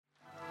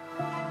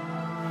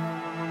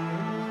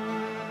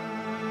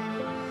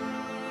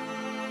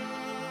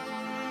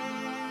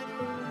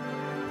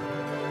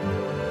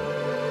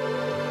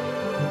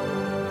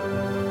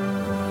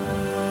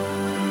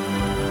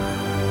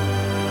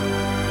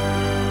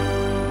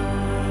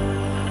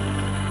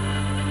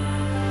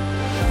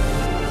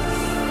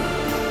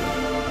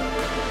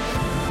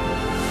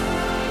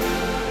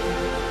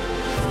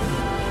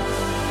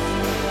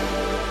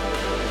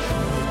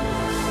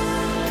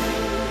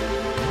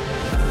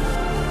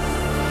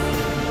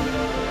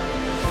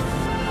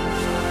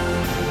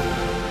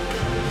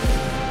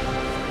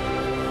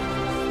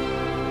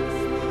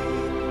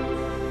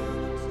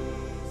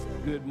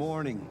Good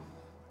morning.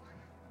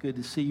 Good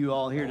to see you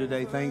all here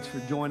today. Thanks for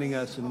joining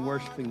us and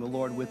worshiping the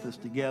Lord with us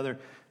together.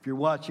 If you're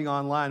watching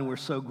online, we're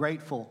so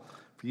grateful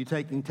for you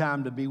taking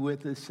time to be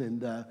with us,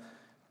 and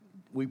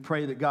we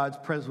pray that God's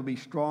presence will be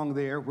strong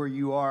there where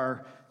you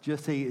are,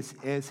 just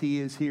as He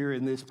is here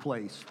in this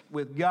place.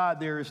 With God,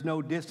 there is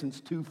no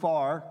distance too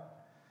far,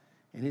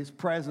 and His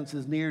presence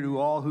is near to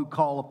all who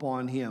call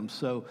upon Him.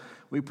 So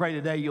we pray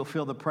today you'll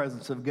feel the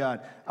presence of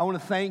God. I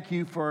want to thank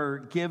you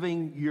for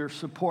giving your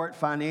support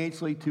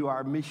financially to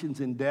our missions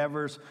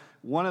endeavors.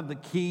 One of the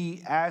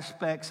key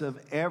aspects of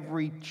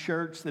every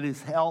church that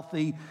is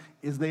healthy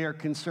is they are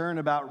concerned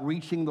about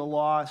reaching the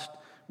lost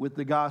with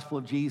the gospel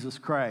of Jesus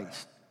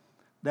Christ.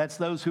 That's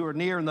those who are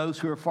near and those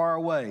who are far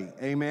away.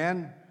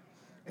 Amen?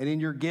 And in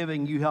your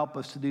giving, you help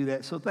us to do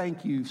that. So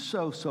thank you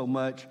so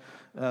much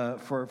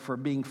for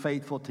being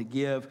faithful to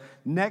give.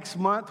 Next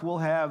month, we'll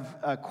have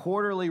a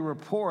quarterly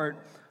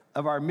report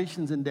of our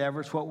missions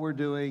endeavors, what we're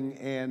doing,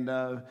 and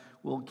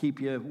we'll keep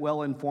you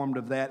well informed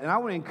of that. And I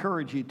want to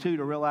encourage you, too,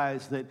 to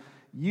realize that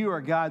you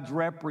are God's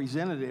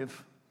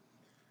representative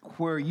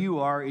where you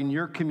are in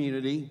your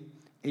community,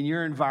 in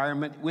your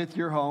environment, with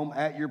your home,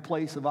 at your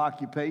place of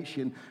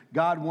occupation.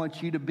 God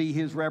wants you to be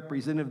His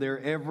representative there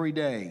every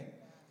day.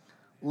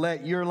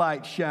 Let your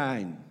light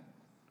shine,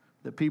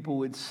 that people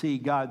would see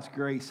God's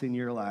grace in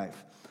your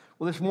life.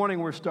 Well, this morning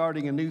we're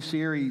starting a new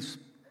series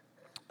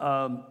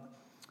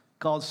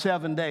called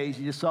 7 Days.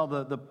 You just saw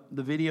the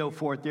video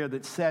for it there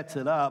that sets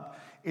it up.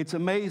 It's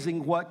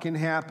amazing what can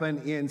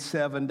happen in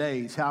 7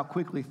 days, how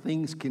quickly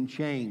things can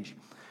change.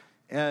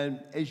 And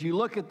as you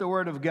look at the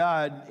Word of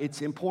God,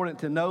 it's important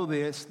to know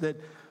this, that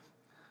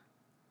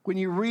when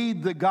you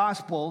read the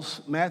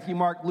Gospels, Matthew,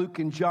 Mark, Luke,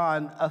 and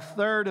John, a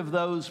third of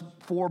those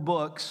 4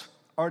 books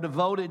are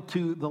devoted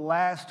to the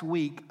last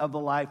week of the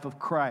life of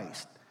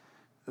Christ.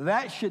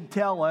 That should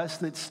tell us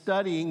that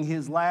studying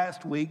His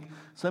last week,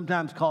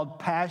 sometimes called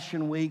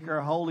Passion Week or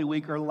Holy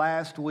Week or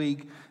Last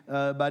Week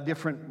by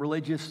different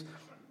religious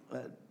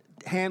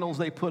handles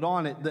they put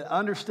on it, that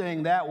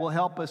understanding that will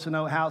help us to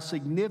know how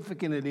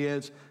significant it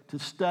is to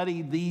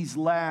study these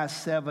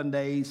last 7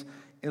 days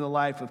in the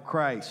life of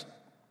Christ.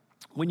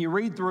 When you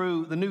read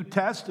through the New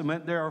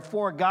Testament, there are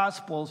 4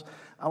 Gospels.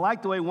 I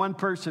like the way one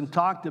person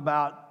talked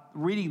about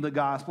reading the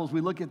Gospels.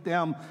 We look at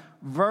them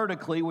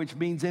vertically, which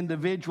means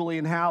individually,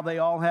 and how they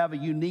all have a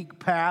unique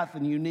path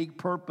and unique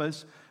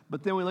purpose.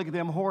 But then we look at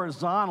them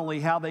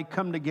horizontally, how they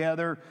come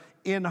together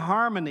in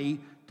harmony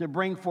to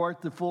bring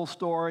forth the full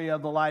story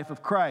of the life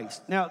of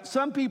Christ. Now,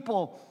 some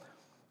people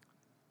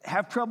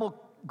have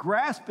trouble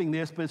grasping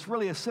this, but it's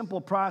really a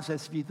simple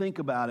process if you think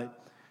about it.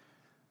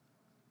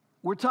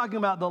 We're talking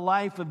about the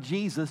life of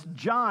Jesus.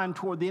 John,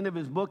 toward the end of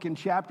his book in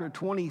chapter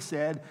 20,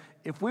 said,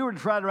 if we were to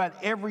try to write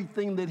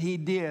everything that he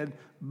did,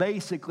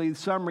 basically the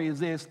summary is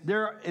this: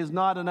 there is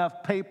not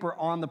enough paper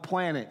on the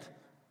planet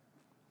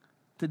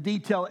to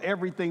detail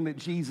everything that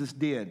Jesus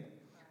did.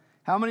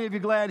 How many of you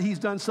are glad He's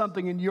done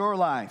something in your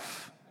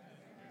life?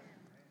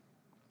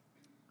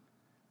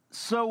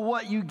 So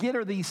what you get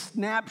are these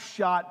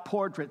snapshot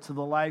portraits of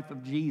the life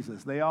of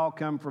Jesus. They all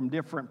come from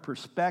different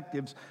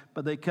perspectives,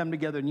 but they come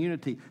together in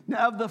unity.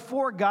 Now, of the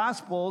 4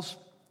 Gospels,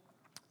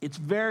 it's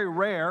very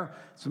rare.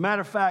 As a matter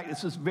of fact,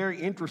 this is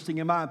very interesting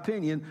in my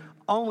opinion.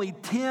 Only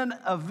 10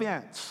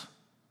 events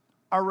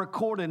are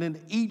recorded in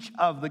each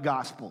of the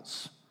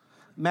Gospels.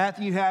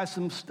 Matthew has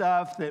some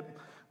stuff that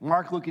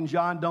Mark, Luke, and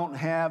John don't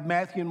have.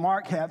 Matthew and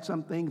Mark have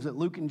some things that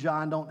Luke and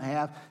John don't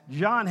have.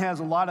 John has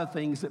a lot of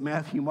things that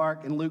Matthew,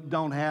 Mark, and Luke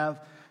don't have.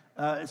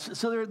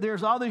 So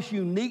there's all this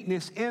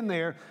uniqueness in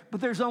there,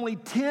 but there's only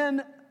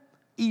 10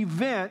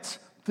 events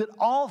that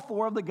all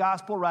 4 of the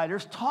gospel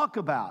writers talk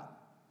about.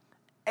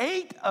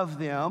 8 of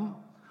them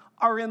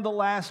are in the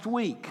last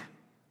week.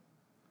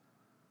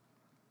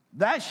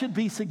 That should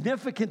be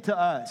significant to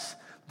us.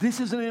 This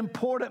is an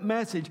important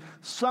message,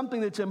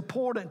 something that's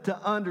important to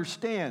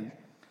understand.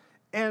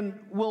 And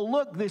we'll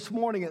look this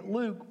morning at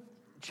Luke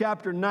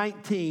chapter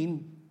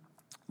 19,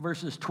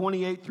 verses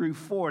 28 through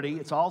 40.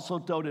 It's also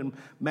told in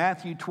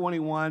Matthew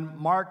 21,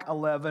 Mark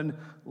 11,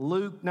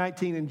 Luke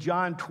 19, and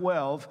John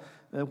 12.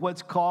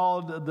 What's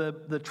called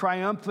the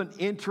triumphant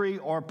entry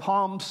or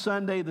Palm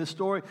Sunday, the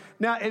story.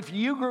 Now, if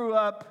you grew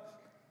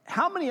up,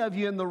 how many of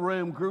you in the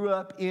room grew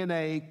up in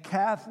a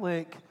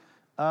Catholic,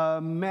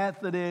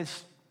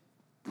 Methodist,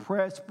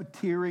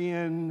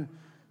 Presbyterian,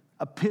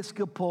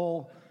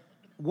 Episcopal,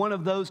 one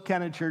of those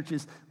kind of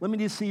churches? Let me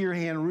just see your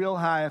hand real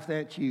high if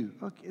that's you.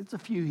 Okay, it's a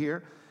few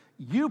here.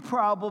 You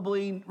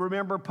probably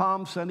remember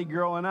Palm Sunday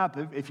growing up,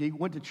 if you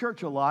went to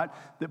church a lot,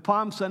 that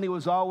Palm Sunday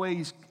was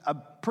always a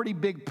pretty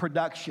big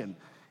production.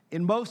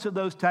 In most of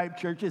those type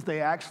churches,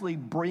 they actually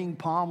bring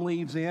palm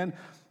leaves in,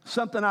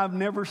 something I've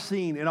never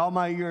seen in all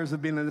my years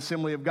of being an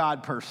Assembly of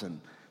God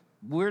person.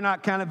 We're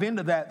not kind of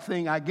into that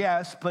thing, I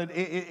guess, but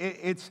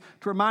it's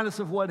to remind us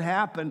of what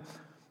happened.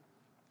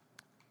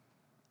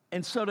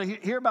 And so to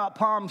hear about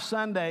Palm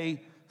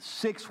Sunday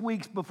 6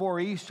 weeks before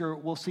Easter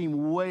will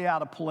seem way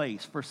out of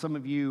place for some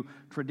of you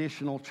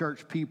traditional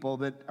church people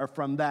that are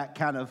from that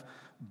kind of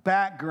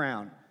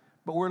background.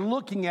 But we're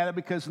looking at it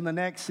because in the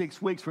next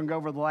 6 weeks, we're going to go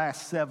over the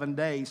last 7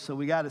 days. So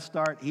we got to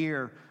start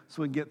here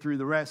so we can get through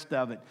the rest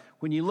of it.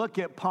 When you look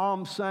at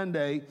Palm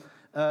Sunday,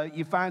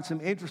 you find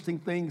some interesting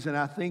things, and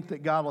I think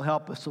that God will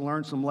help us to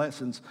learn some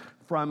lessons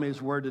from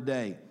His Word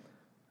today.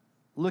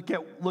 Look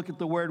at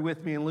the Word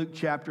with me in Luke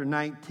chapter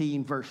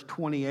 19, verse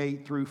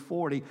 28 through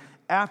 40.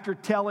 After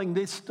telling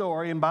this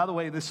story, and by the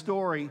way, the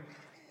story,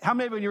 how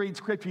many of you, when you read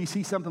Scripture, you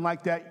see something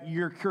like that,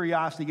 your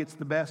curiosity gets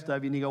the best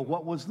of you, and you go,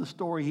 what was the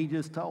story he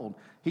just told?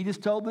 He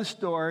just told the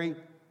story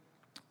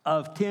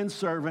of 10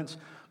 servants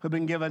who have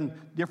been given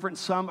different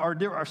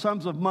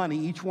sums of money,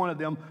 each one of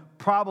them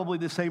probably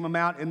the same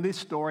amount. In this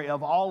story,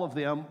 of all of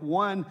them,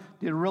 one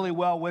did really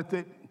well with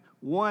it,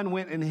 one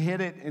went and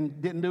hid it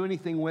and didn't do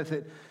anything with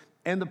it.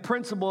 And the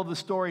principle of the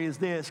story is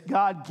this: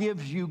 God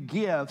gives you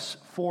gifts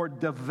for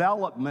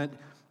development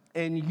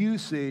and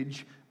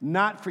usage,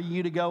 not for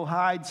you to go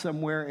hide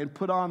somewhere and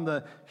put on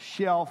the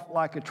shelf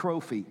like a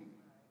trophy.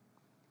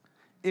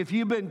 If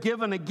you've been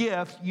given a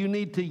gift, you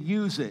need to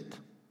use it.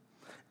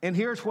 And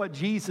here's what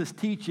Jesus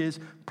teaches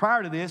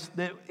prior to this,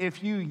 that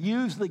if you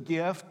use the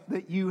gift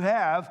that you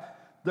have,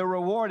 the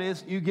reward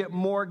is you get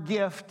more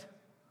gift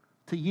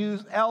to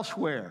use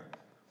elsewhere.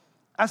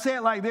 I say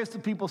it like this to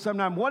people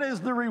sometimes: what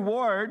is the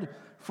reward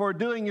for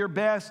doing your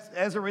best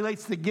as it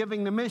relates to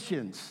giving to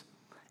missions?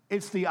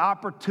 It's the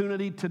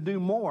opportunity to do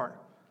more.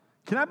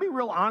 Can I be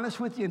real honest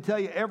with you and tell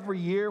you, every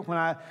year when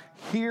I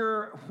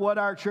hear what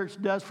our church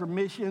does for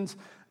missions,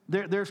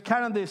 there's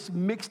kind of this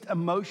mixed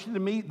emotion to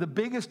me. The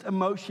biggest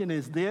emotion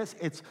is this: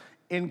 it's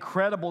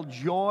incredible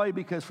joy,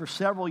 because for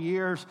several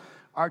years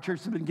our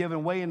church has been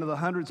giving way into the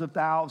hundreds of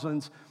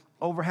thousands,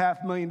 over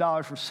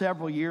 $500,000 for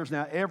several years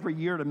now, every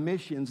year to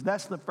missions.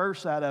 That's the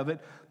first side of it.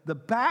 The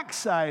back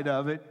side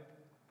of it,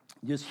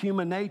 just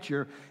human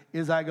nature,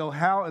 is I go,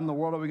 how in the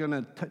world are we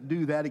going to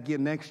do that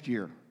again next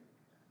year?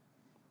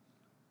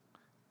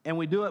 And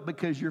we do it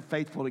because you're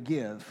faithful to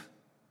give,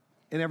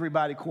 and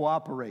everybody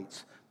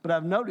cooperates. But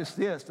I've noticed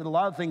this, that a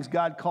lot of things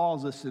God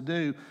calls us to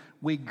do,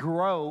 we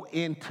grow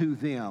into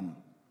them.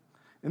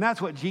 And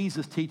that's what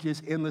Jesus teaches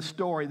in the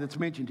story that's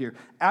mentioned here.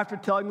 After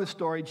telling the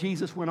story,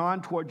 Jesus went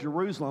on toward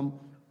Jerusalem,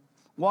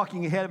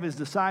 walking ahead of his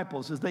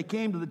disciples. As they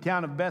came to the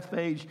town of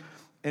Bethphage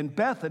and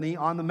Bethany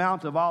on the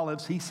Mount of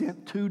Olives, he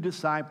sent 2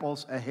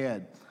 disciples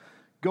ahead.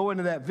 Go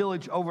into that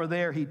village over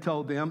there, he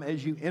told them.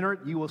 As you enter it,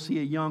 you will see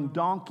a young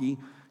donkey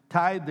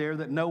tied there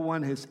that no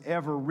one has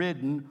ever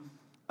ridden.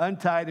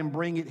 Untie it and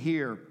bring it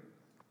here.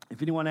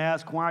 If anyone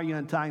asks, why are you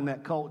untying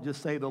that colt?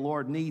 Just say the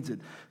Lord needs it.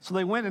 So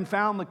they went and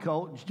found the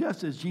colt,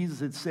 just as Jesus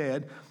had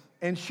said.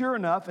 And sure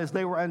enough, as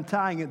they were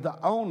untying it, the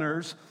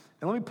owners,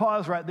 and let me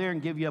pause right there and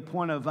give you a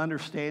point of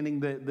understanding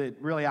that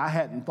really I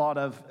hadn't thought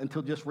of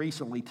until just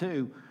recently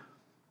too.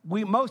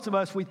 Most of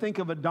us, we think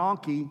of a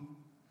donkey,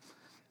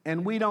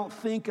 and we don't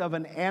think of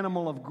an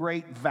animal of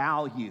great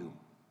value.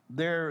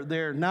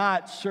 They're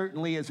not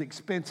certainly as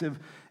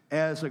expensive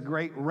as a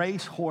great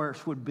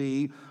racehorse would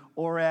be,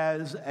 or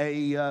as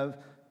a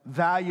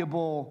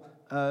valuable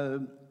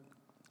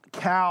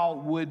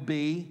cow would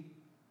be.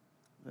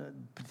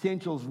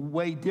 Potential's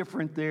way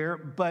different there.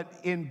 But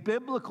in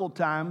biblical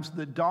times,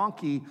 the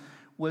donkey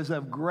was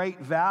of great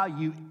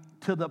value,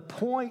 to the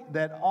point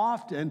that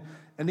often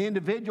an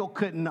individual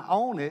couldn't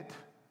own it.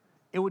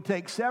 It would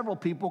take several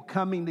people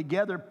coming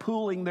together,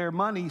 pooling their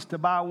monies to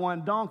buy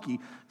one donkey.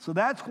 So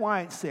that's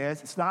why it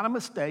says, it's not a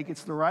mistake,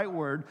 it's the right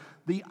word,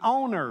 the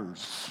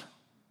owners.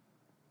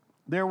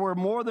 There were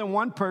more than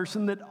one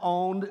person that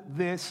owned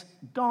this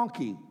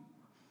donkey.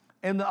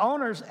 And the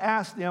owners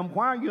asked them,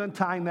 why are you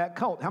untying that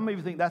colt? How many of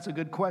you think that's a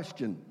good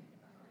question?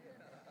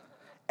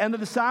 And the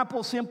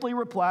disciples simply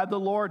replied, the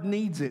Lord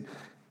needs it.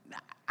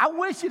 I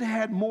wish it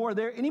had more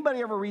there.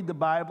 Anybody ever read the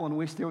Bible and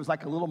wish there was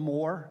like a little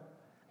more?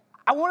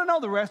 I want to know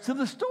the rest of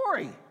the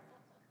story.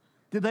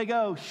 Did they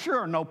go,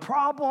 sure, no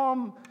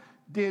problem?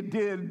 Did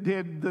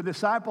the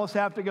disciples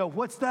have to go,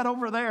 what's that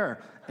over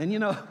there? And,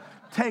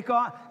 take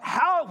on.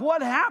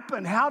 What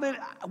happened?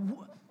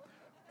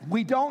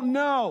 We don't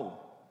know.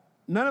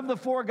 None of the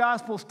 4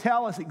 Gospels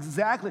tell us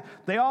exactly.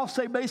 They all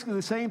say basically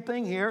the same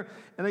thing here.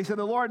 And they said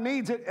the Lord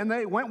needs it. And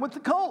they went with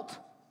the colt.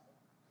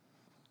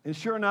 And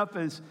sure enough,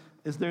 as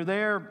they're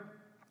there,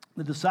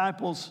 the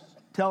disciples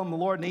tell them the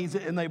Lord needs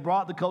it. And they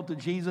brought the colt to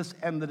Jesus.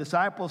 And the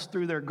disciples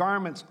threw their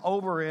garments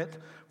over it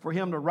for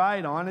him to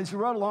ride on. As he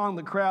rode along,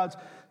 the crowds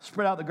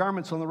spread out the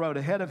garments on the road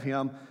ahead of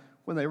him.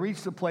 When they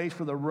reached the place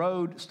where the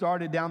road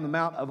started down the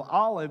Mount of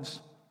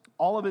Olives,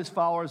 all of his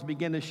followers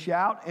began to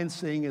shout and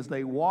sing as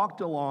they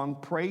walked along,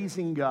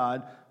 praising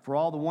God for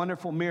all the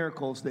wonderful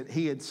miracles that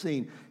he had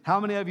seen.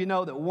 How many of you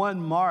know that one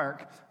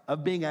mark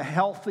of being a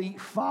healthy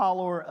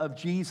follower of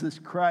Jesus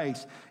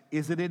Christ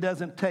is that it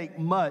doesn't take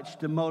much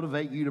to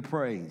motivate you to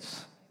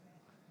praise?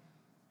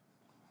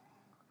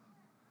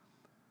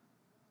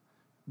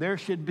 There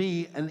should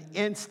be an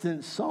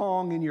instant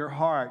song in your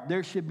heart.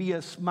 There should be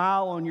a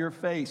smile on your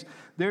face.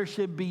 There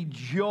should be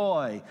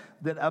joy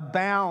that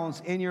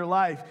abounds in your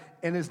life.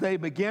 And as they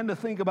begin to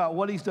think about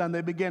what he's done,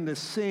 they begin to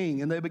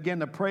sing and they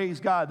begin to praise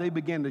God. They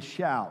begin to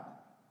shout.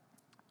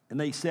 And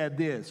they said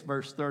this,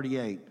 verse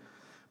 38,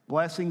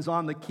 blessings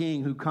on the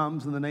King who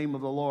comes in the name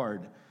of the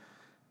Lord.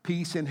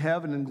 Peace in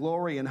heaven and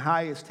glory in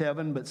highest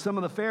heaven. But some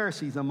of the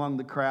Pharisees among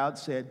the crowd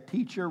said,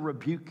 Teacher,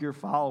 rebuke your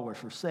followers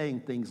for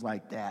saying things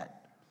like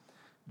that.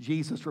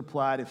 Jesus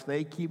replied, if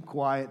they keep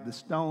quiet, the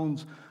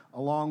stones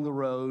along the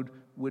road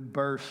would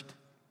burst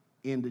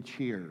into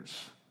cheers.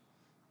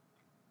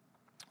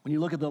 When you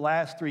look at the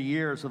last 3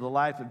 years of the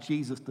life of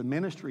Jesus, the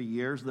ministry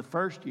years, the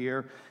first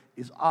year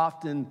is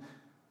often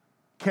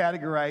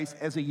categorized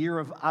as a year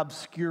of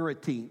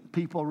obscurity.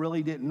 People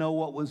really didn't know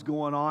what was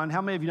going on.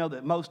 How many of you know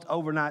that most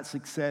overnight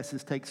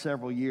successes take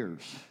several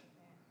years?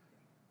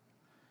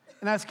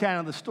 And that's kind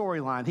of the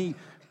storyline.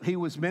 He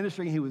was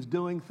ministering, he was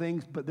doing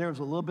things, but there was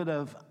a little bit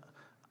of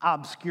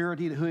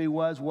obscurity to who he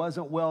was,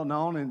 wasn't well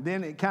known, and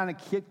then it kind of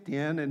kicked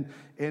in,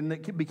 and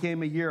it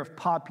became a year of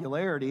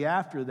popularity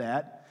after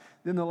that.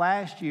 Then the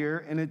last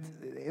year,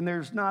 and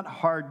there's not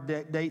hard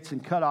dates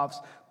and cutoffs,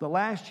 the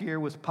last year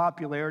was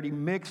popularity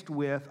mixed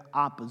with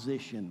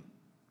opposition.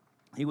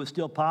 He was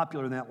still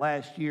popular in that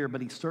last year, but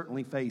he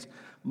certainly faced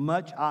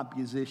much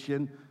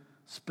opposition,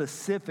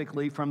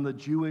 specifically from the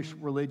Jewish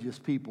religious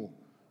people.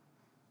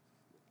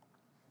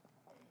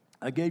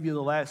 I gave you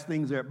the last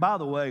things there. By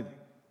the way,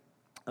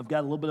 I've got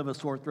a little bit of a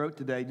sore throat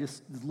today.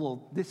 This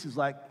is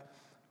like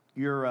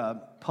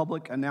your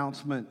public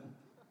announcement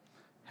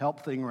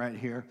help thing right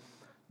here.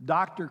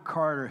 Dr.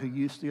 Carter, who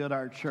used to go to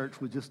our church,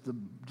 was just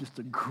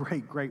a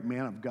great, great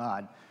man of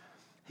God.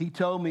 He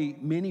told me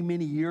many,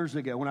 many years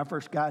ago when I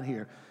first got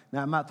here,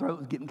 now my throat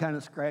was getting kind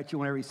of scratchy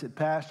whenever he said,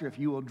 Pastor, if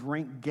you will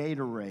drink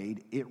Gatorade,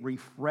 it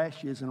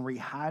refreshes and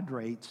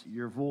rehydrates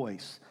your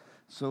voice.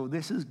 So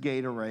this is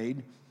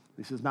Gatorade.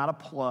 This is not a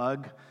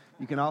plug.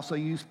 You can also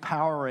use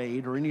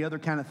Powerade or any other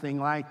kind of thing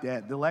like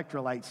that, the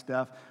electrolyte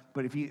stuff.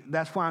 But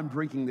that's why I'm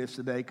drinking this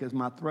today, because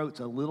my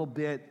throat's a little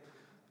bit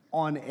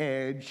on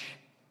edge.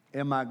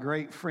 And my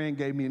great friend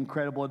gave me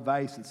incredible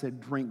advice that said,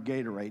 drink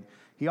Gatorade.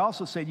 He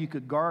also said you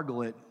could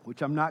gargle it,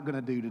 which I'm not going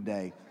to do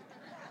today.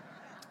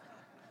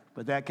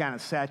 But that kind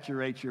of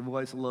saturates your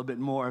voice a little bit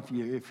more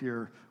if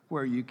you're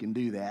where you can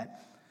do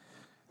that.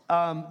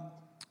 The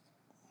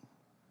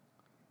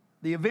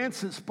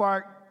events that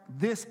sparked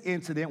this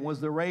incident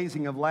was the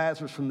raising of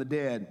Lazarus from the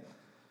dead.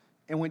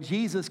 And when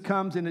Jesus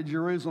comes into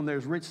Jerusalem,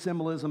 there's rich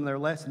symbolism, there are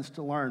lessons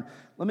to learn.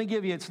 Let me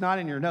give you, it's not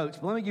in your notes,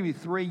 but let me give you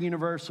 3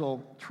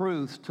 universal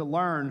truths to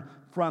learn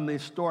from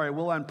this story.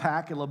 We'll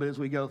unpack it a little bit as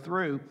we go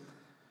through.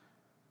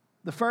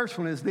 The first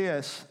one is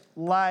this: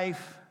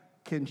 life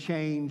can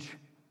change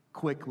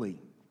quickly.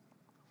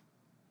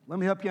 Let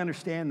me help you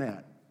understand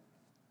that.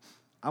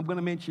 I'm going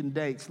to mention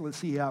dates. Let's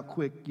see how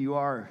quick you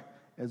are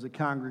as a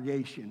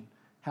congregation,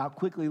 how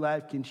quickly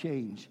life can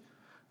change.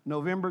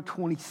 November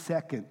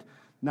 22nd,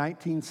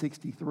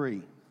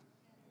 1963.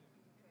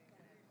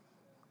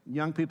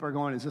 Young people are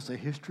going, is this a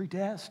history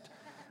test?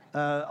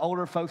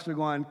 Older folks are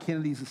going,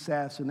 Kennedy's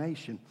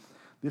assassination.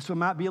 This one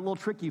might be a little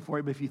tricky for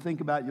you, but if you think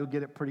about it, you'll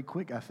get it pretty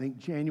quick, I think.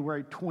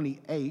 January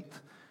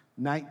 28th,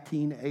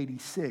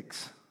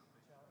 1986.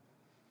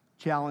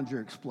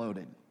 Challenger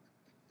exploded.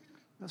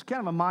 That's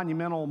kind of a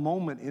monumental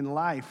moment in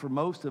life for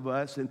most of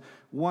us, and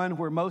one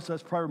where most of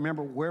us probably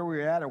remember where we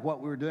were at or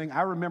what we were doing.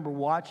 I remember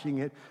watching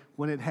it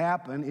when it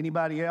happened.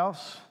 Anybody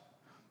else?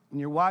 And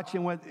you're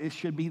watching what it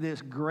should be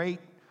this great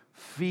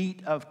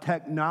feat of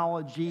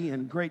technology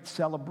and great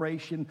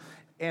celebration,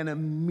 and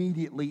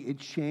immediately it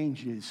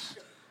changes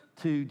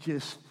to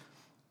just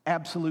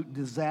absolute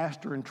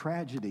disaster and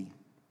tragedy.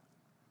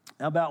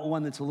 How about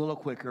one that's a little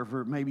quicker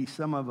for maybe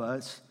some of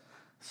us?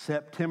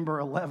 September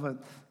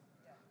 11th,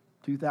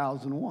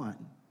 2001.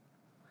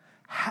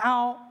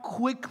 How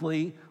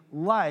quickly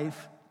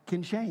life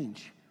can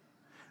change.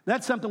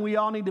 That's something we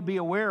all need to be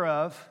aware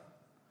of.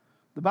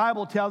 The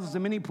Bible tells us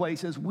in many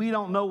places we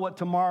don't know what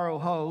tomorrow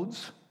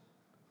holds.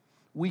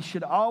 We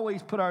should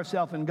always put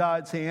ourselves in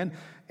God's hand.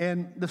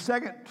 And the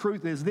second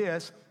truth is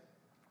this: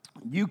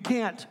 you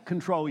can't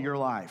control your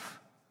life.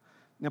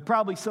 Now,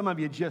 probably some of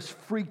you just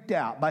freaked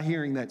out by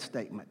hearing that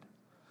statement,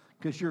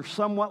 because you're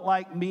somewhat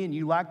like me and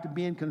you like to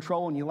be in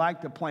control and you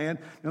like to plan.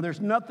 Now,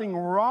 there's nothing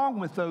wrong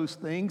with those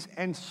things,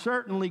 and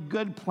certainly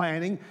good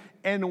planning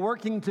and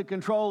working to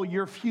control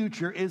your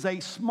future is a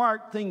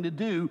smart thing to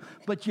do,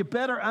 but you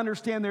better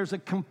understand there's a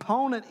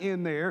component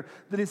in there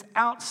that is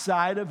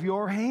outside of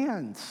your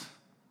hands.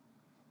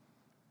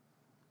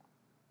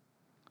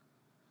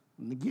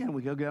 And again,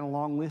 we go down a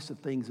long list of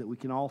things that we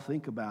can all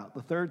think about.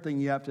 The third thing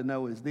you have to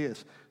know is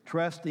this: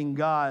 trusting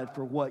God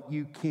for what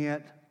you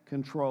can't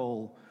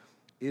control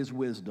is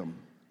wisdom.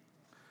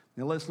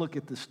 Now let's look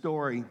at the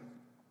story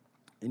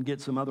and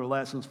get some other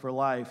lessons for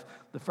life.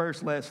 The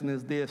first lesson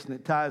is this, and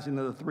it ties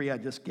into the 3 I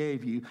just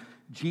gave you.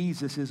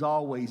 Jesus is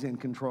always in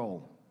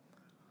control.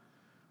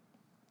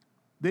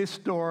 This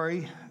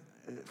story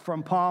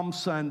from Palm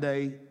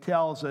Sunday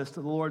tells us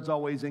that the Lord's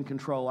always in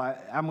control.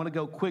 I'm going to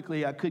go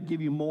quickly. I could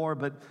give you more,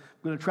 but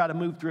I'm going to try to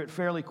move through it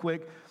fairly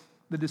quick.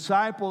 The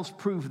disciples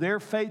proved their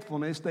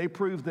faithfulness. They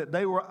proved that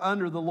they were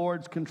under the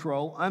Lord's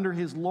control, under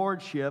his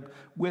lordship,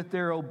 with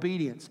their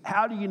obedience.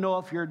 How do you know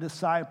if you're a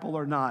disciple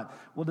or not?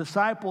 Well,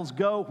 disciples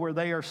go where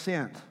they are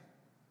sent.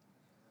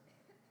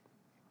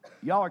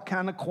 Y'all are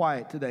kind of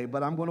quiet today,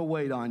 but I'm going to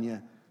wait on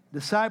you.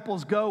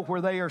 Disciples go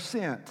where they are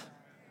sent,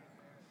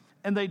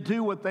 and they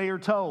do what they are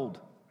told.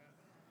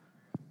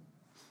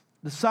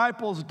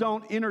 Disciples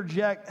don't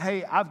interject,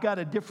 hey, I've got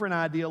a different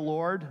idea,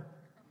 Lord.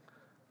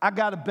 I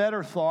got a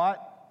better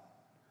thought.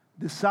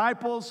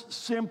 Disciples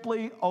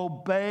simply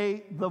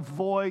obey the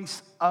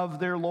voice of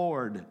their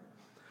Lord.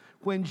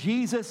 When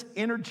Jesus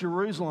entered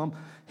Jerusalem,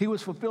 he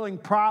was fulfilling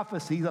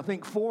prophecies, I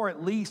think 4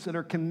 at least, that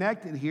are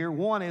connected here.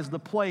 One is the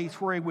place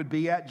where he would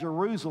be at,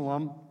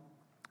 Jerusalem.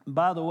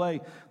 By the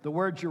way, the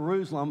word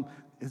Jerusalem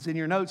is in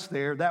your notes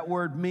there. That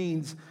word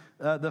means,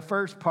 the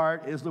first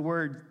part is the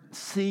word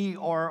see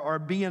or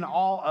be in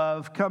awe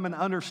of, come in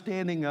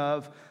understanding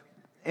of.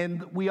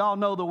 And we all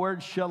know the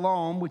word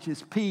shalom, which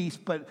is peace,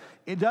 but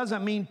it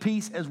doesn't mean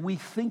peace as we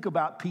think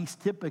about peace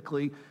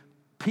typically.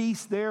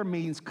 Peace there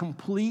means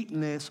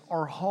completeness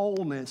or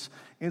wholeness.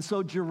 And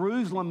so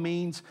Jerusalem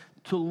means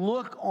to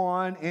look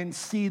on and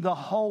see the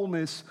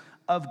wholeness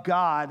of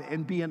God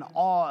and be in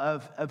awe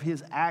of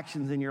his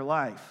actions in your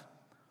life.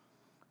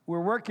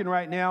 We're working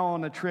right now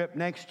on a trip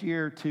next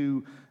year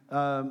to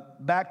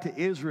back to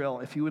Israel.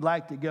 If you would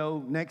like to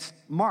go next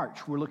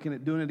March, we're looking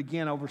at doing it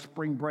again over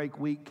spring break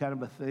week, kind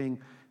of a thing.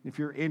 If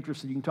you're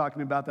interested, you can talk to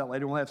me about that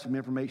later. We'll have some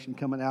information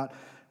coming out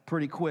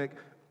pretty quick.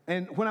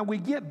 And when we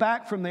get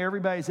back from there,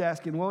 everybody's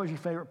asking, what was your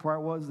favorite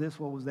part? What was this?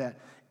 What was that?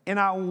 And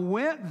I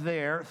went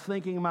there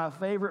thinking my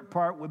favorite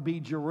part would be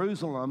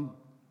Jerusalem.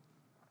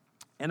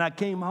 And I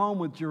came home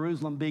with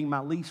Jerusalem being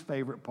my least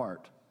favorite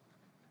part.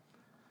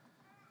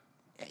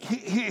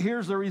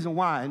 Here's the reason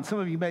why, and some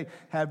of you may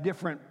have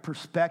different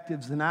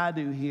perspectives than I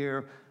do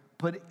here,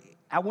 but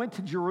I went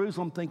to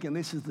Jerusalem thinking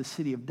this is the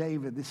city of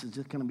David. This is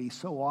just going to be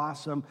so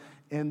awesome.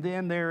 And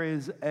then there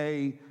is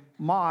a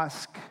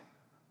mosque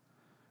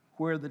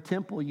where the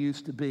temple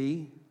used to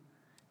be,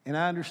 and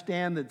I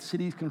understand that the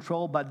city is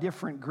controlled by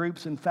different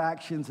groups and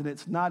factions, and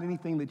it's not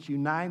anything that's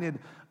united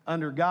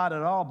under God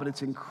at all, but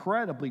it's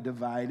incredibly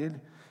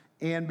divided.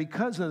 And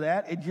because of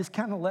that, it just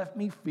kind of left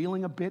me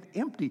feeling a bit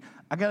empty.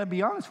 I got to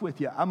be honest with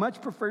you. I much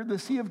preferred the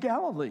Sea of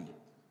Galilee,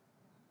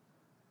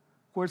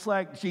 where it's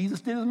like Jesus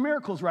did his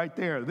miracles right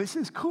there. This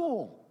is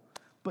cool.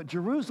 But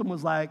Jerusalem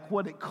was like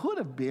what it could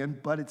have been,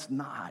 but it's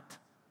not.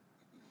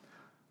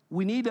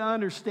 We need to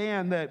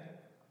understand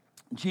that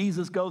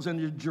Jesus goes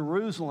into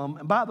Jerusalem.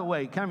 And by the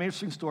way, kind of an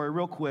interesting story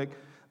real quick.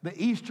 The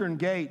Eastern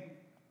Gate,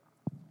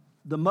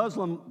 the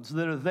Muslims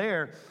that are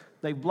there,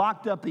 they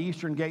blocked up the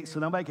Eastern Gate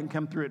so nobody can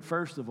come through it,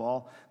 first of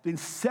all. Then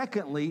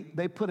secondly,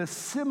 they put a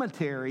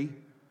cemetery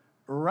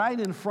right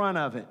in front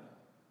of it.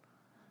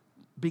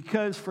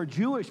 Because for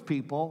Jewish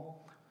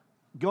people,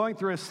 going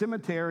through a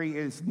cemetery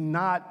is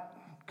not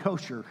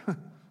kosher.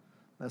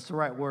 That's the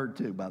right word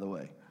too, by the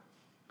way.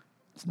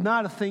 It's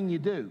not a thing you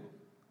do.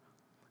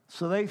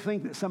 So they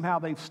think that somehow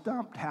they've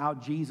stumped how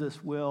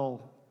Jesus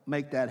will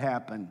make that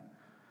happen.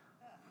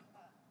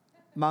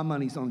 My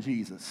money's on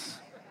Jesus.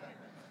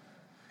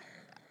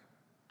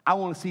 I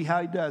want to see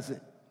how he does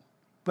it.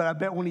 But I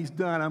bet when he's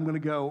done, I'm going to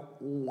go,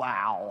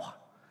 wow.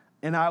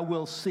 And I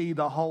will see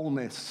the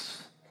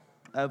wholeness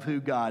of who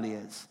God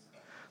is.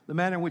 The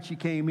manner in which he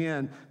came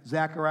in,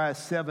 Zechariah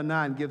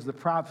 7:9 gives the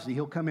prophecy.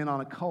 He'll come in on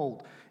a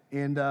colt.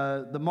 And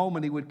the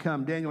moment he would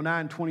come, Daniel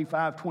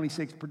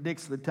 9:25-26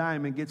 predicts the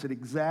time and gets it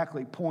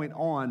exactly point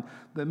on.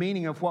 The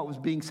meaning of what was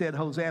being said,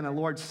 Hosanna,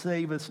 Lord,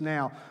 save us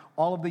now.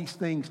 All of these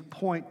things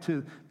point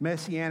to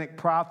messianic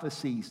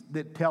prophecies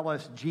that tell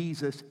us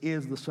Jesus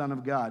is the Son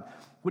of God.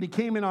 When he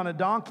came in on a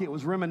donkey, it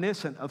was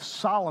reminiscent of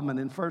Solomon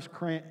in 1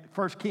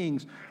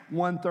 Kings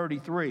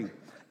 1:33.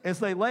 As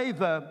they lay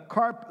the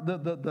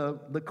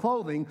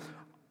clothing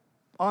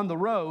on the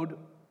road,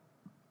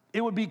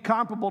 it would be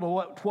comparable to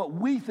what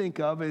we think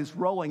of as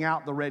rolling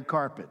out the red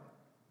carpet.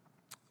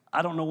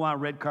 I don't know why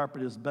red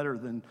carpet is better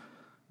than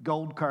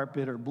gold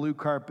carpet or blue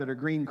carpet or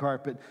green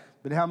carpet,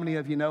 but how many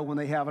of you know when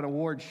they have an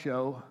awards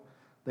show,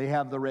 they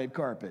have the red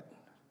carpet?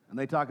 And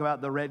they talk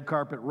about the red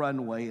carpet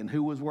runway and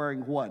who was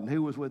wearing what and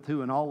who was with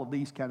who and all of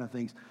these kind of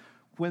things.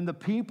 When the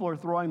people are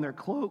throwing their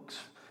cloaks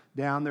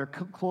down, their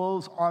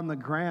clothes on the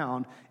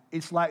ground,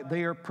 it's like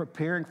they are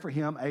preparing for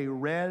him a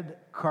red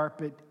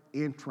carpet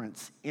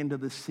entrance into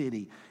the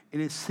city. It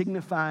is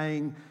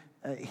signifying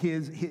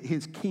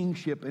his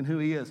kingship and who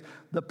he is.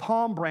 The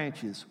palm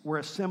branches were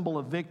a symbol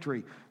of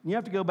victory. And you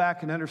have to go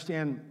back and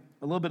understand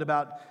a little bit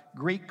about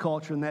Greek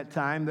culture in that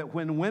time, that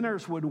when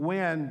winners would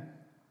win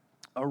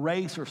a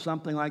race or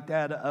something like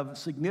that of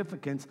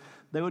significance,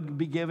 they would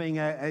be giving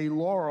a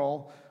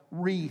laurel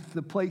wreath,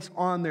 the place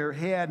on their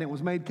head, and it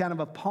was made kind of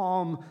a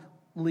palm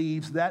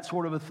leaves, that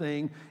sort of a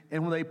thing.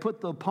 And when they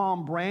put the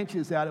palm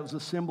branches out, it was a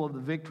symbol of the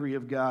victory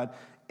of God.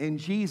 And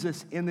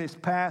Jesus, in this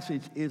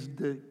passage, is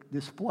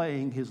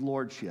displaying his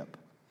lordship.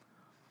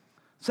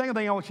 Second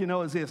thing I want you to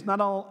know is this.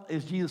 Not only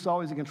is Jesus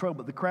always in control,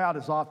 but the crowd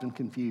is often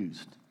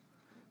confused.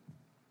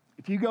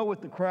 If you go with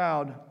the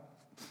crowd,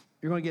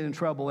 you're going to get in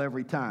trouble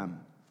every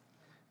time.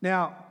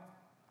 Now,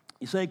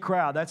 you say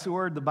crowd, that's the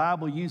word the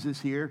Bible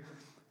uses here.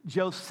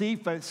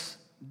 Josephus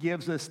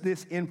gives us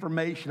this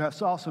information. I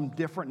saw some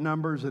different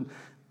numbers, and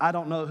I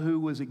don't know who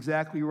was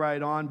exactly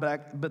right on,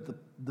 but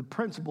the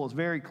principle is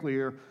very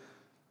clear.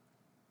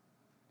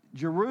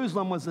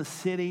 Jerusalem was a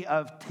city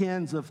of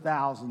tens of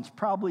thousands,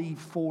 probably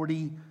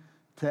 40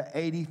 to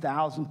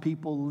 80,000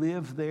 people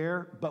lived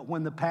there. But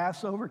when the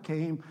Passover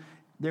came,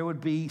 there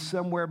would be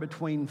somewhere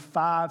between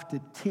 5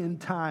 to 10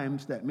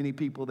 times that many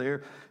people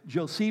there.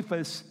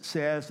 Josephus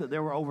says that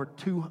there were over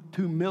 2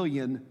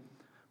 million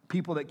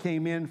people that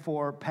came in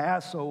for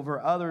Passover.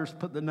 Others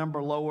put the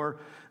number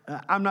lower.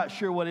 I'm not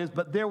sure what it is,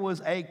 but there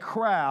was a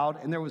crowd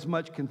and there was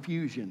much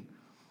confusion.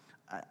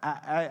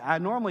 I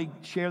normally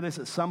share this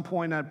at some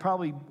point. I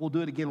probably will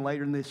do it again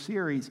later in this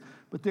series,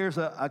 but there's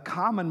a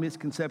common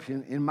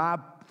misconception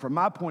from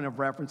my point of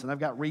reference, and I've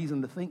got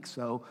reason to think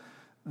so,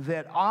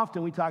 that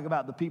often we talk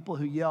about the people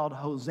who yelled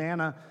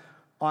Hosanna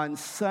on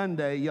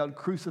Sunday, yelled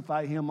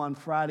crucify him on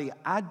Friday.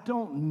 I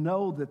don't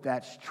know that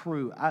that's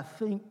true. I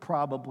think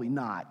probably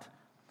not.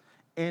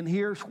 And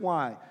here's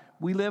why.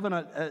 We live in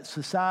a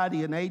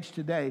society, an age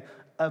today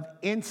of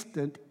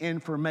instant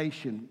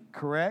information,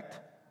 correct?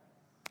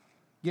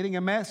 Getting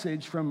a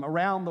message from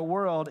around the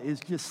world is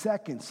just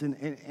seconds and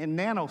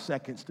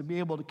nanoseconds to be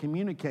able to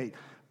communicate.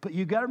 But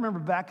you got to remember,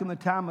 back in the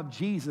time of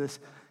Jesus,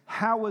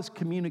 how was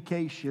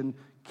communication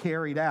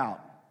carried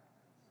out?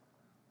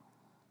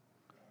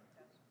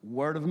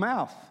 Word of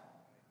mouth.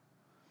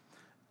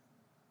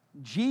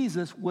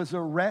 Jesus was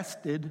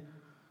arrested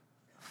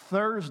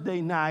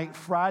Thursday night,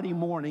 Friday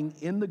morning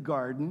in the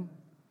garden,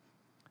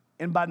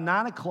 and by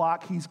 9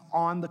 o'clock, he's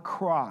on the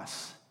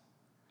cross.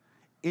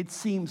 It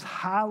seems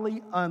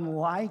highly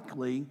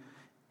unlikely,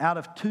 out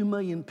of 2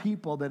 million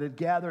people that had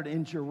gathered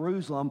in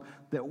Jerusalem,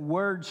 that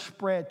word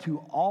spread to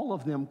all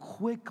of them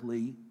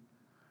quickly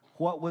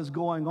what was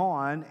going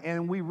on.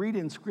 And we read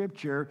in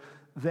Scripture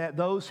that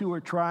those who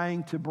were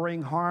trying to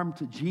bring harm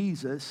to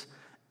Jesus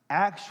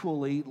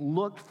actually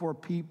looked for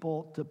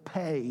people to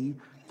pay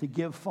to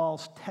give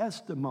false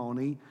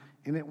testimony,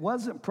 and it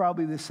wasn't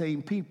probably the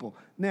same people.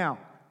 Now,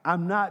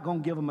 I'm not going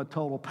to give them a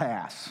total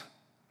pass,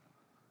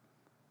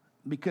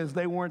 because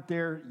they weren't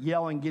there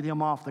yelling, get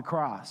him off the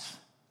cross.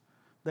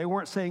 They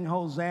weren't saying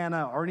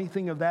Hosanna or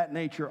anything of that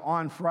nature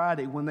on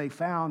Friday when they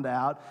found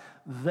out.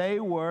 They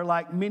were,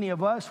 like many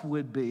of us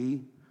would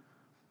be,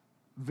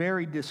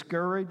 very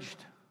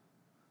discouraged,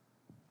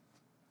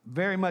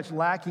 very much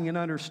lacking in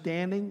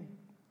understanding,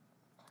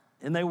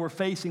 and they were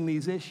facing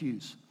these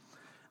issues.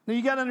 Now,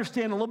 you got to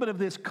understand a little bit of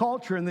this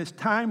culture and this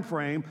time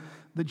frame.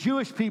 The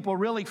Jewish people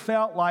really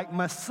felt like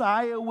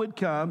Messiah would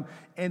come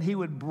and he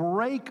would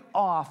break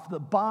off the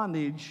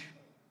bondage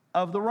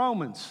of the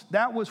Romans.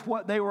 That was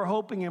what they were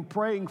hoping and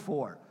praying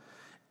for.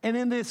 And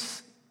in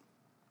this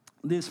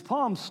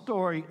Palm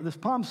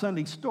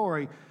Sunday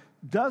story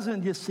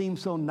doesn't just seem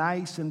so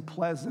nice and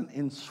pleasant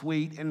and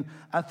sweet. And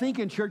I think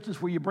in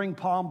churches where you bring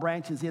palm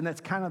branches in,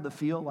 that's kind of the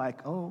feel,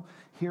 like, oh,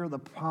 here are the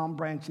palm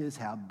branches,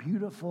 how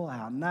beautiful,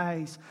 how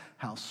nice,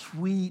 how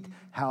sweet,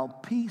 how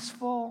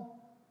peaceful.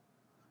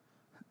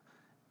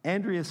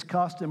 Andreas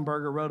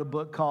Kostenberger wrote a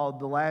book called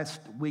The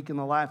Last Week in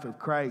the Life of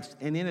Christ,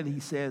 and in it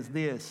he says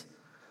this,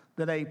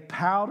 that a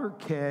powder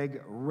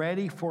keg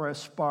ready for a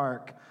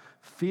spark,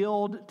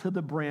 filled to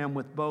the brim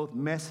with both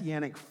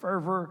messianic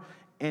fervor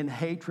and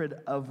hatred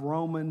of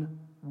Roman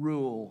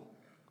rule,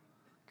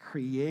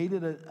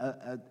 created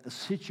a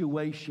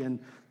situation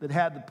that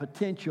had the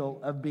potential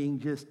of being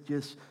just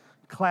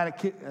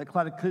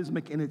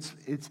cataclysmic in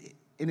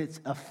its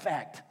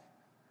effect,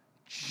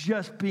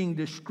 just being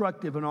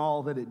destructive in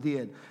all that it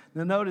did.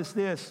 Now notice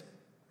this,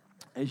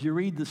 as you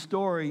read the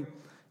story,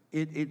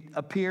 it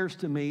appears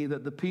to me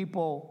that the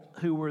people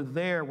who were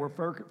there were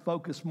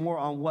focused more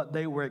on what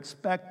they were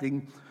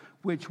expecting,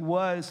 which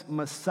was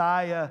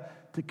Messiah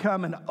to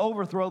come and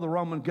overthrow the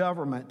Roman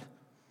government.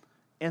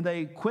 And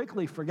they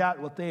quickly forgot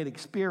what they had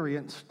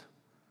experienced.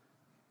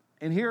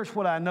 And here's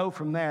what I know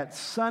from that.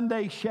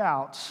 Sunday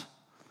shouts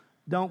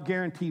don't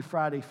guarantee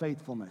Friday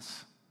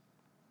faithfulness.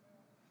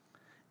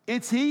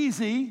 It's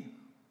easy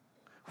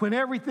when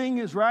everything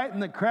is right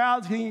and the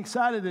crowd's getting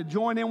excited to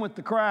join in with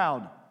the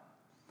crowd.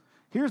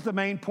 Here's the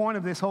main point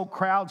of this whole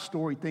crowd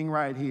story thing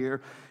right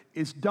here,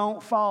 is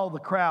don't follow the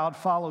crowd,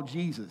 follow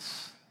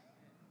Jesus.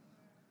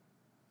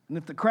 And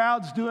if the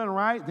crowd's doing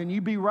right, then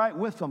you be right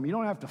with them. You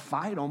don't have to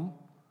fight them.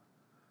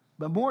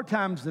 But more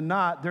times than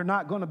not, they're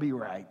not going to be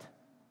right.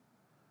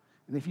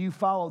 And if you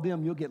follow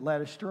them, you'll get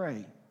led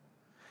astray.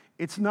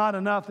 It's not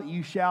enough that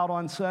you shout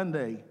on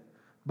Sunday.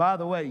 By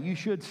the way, you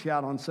should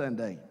shout on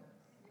Sunday.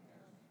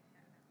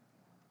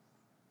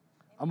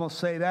 I'm going to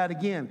say that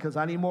again because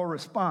I need more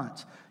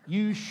response.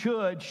 You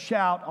should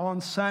shout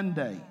on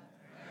Sunday.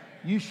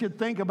 You should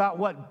think about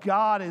what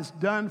God has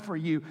done for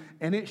you,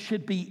 and it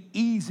should be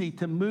easy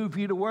to move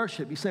you to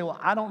worship. You say, well,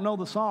 I don't know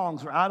the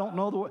songs, or I don't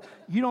know the...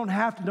 You don't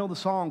have to know the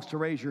songs to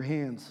raise your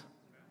hands.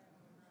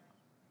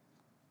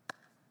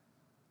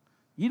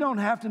 You don't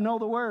have to know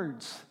the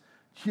words.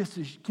 just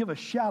to give a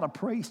shout of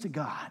praise to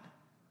God.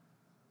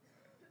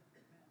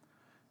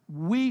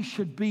 We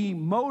should be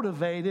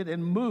motivated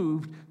and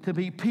moved to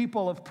be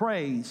people of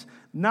praise,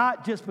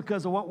 not just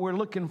because of what we're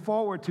looking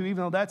forward to, even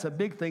though that's a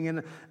big thing.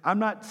 And I'm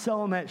not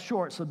selling that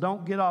short, so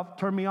don't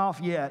turn me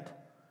off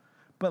yet.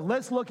 But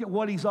let's look at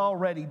what he's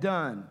already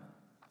done.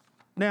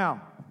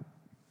 Now,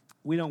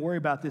 we don't worry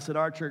about this at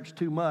our church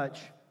too much,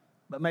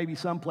 but maybe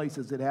some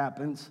places it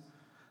happens.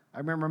 I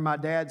remember my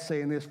dad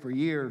saying this for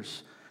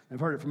years. I've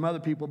heard it from other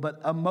people,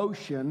 but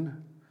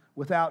emotion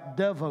without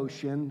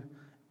devotion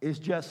is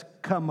just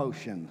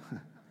commotion.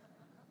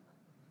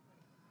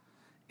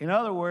 In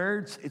other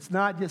words, it's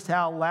not just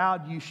how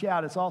loud you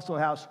shout, it's also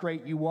how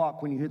straight you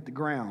walk when you hit the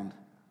ground.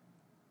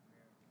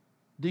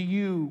 Do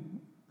you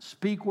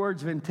speak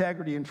words of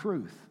integrity and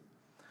truth?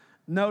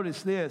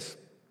 Notice this.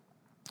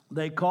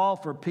 They call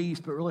for peace,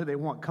 but really they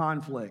want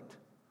conflict.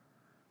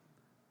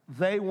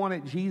 They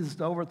wanted Jesus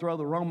to overthrow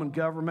the Roman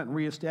government and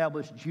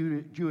reestablish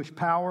Jewish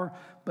power,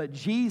 but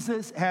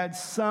Jesus had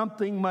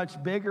something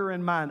much bigger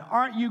in mind.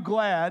 Aren't you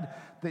glad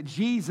that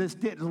Jesus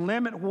didn't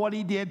limit what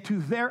he did to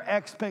their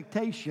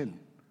expectation?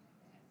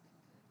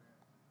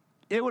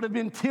 It would have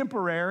been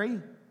temporary.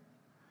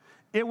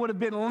 It would have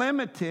been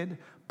limited,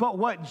 but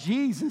what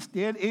Jesus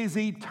did is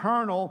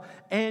eternal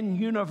and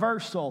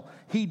universal.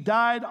 He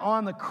died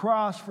on the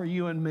cross for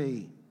you and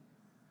me.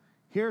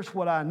 Here's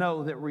what I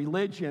know, that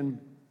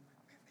religion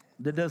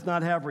that does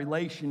not have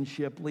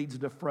relationship leads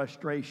to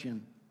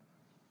frustration.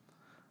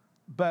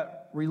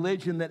 But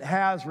religion that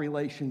has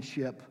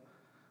relationship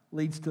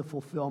leads to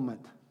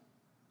fulfillment.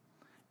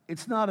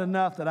 It's not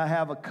enough that I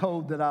have a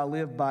code that I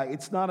live by.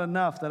 It's not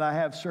enough that I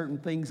have certain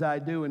things I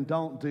do and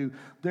don't do.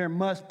 There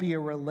must be a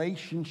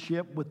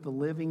relationship with the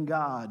living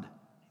God.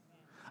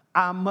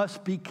 I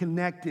must be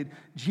connected.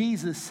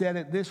 Jesus said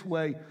it this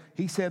way.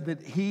 He said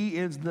that he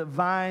is the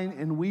vine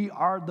and we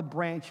are the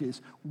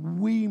branches.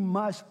 We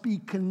must be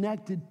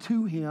connected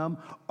to him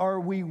or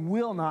we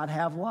will not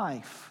have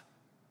life.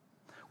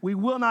 We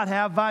will not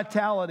have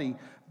vitality,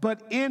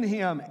 but in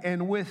him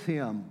and with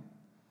him,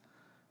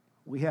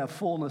 we have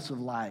fullness of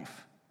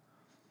life.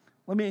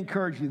 Let me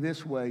encourage you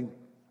this way.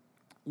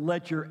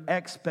 Let your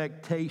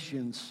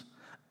expectations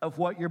of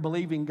what you're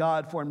believing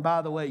God for, and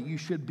by the way, you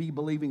should be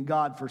believing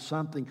God for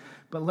something,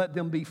 but let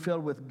them be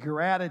filled with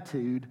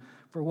gratitude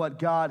for what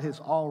God has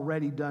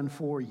already done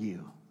for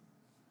you.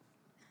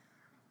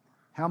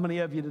 How many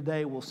of you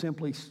today will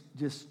simply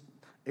just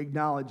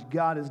acknowledge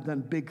God has done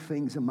big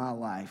things in my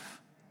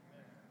life?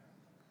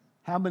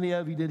 How many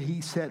of you did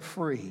he set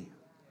free?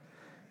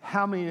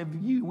 How many of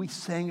you we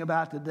sang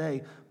about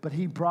today, but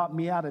he brought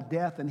me out of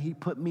death and he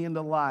put me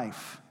into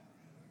life?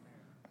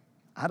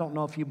 I don't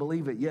know if you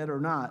believe it yet or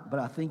not, but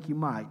I think you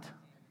might.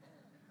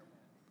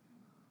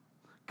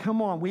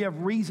 Come on, we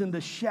have reason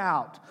to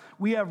shout.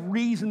 We have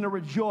reason to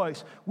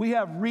rejoice. We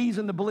have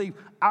reason to believe.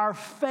 Our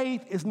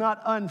faith is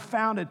not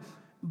unfounded.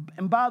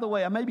 And by the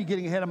way, I may be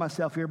getting ahead of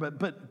myself here,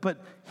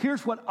 but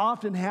here's what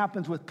often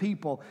happens with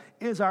people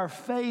is our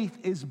faith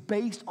is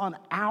based on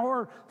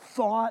our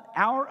thought,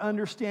 our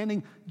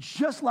understanding,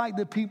 just like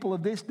the people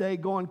of this day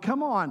going,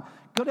 come on,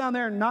 go down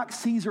there and knock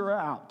Caesar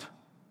out.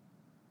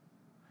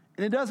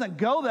 And it doesn't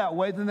go that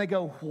way, then they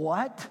go,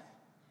 what?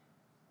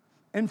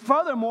 And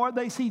furthermore,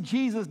 they see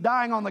Jesus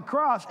dying on the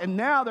cross, and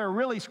now they're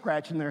really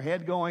scratching their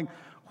head going,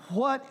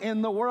 what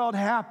in the world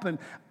happened?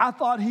 I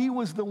thought he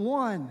was the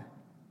one.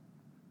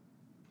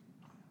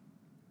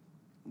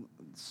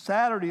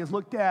 Saturday is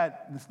looked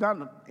at, it's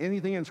not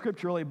anything in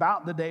Scripture really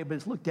about the day, but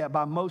it's looked at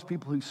by most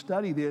people who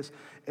study this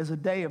as a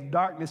day of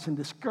darkness and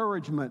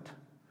discouragement.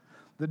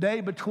 The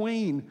day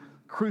between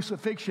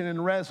crucifixion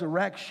and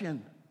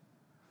resurrection.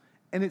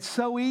 And it's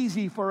so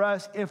easy for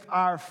us, if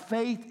our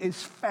faith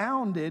is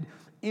founded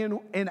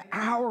in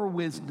our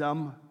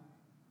wisdom,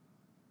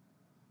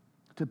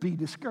 to be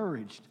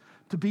discouraged,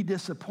 to be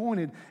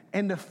disappointed,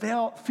 and to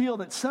feel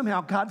that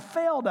somehow God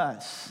failed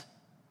us.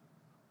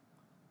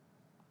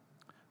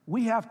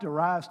 We have to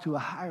rise to a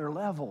higher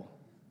level.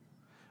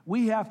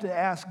 We have to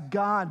ask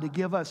God to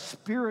give us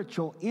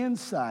spiritual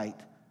insight.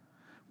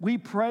 We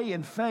pray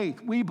in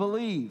faith. We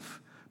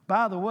believe.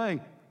 By the way,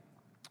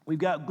 we've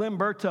got Glenn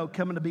Berto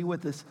coming to be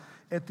with us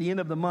at the end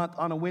of the month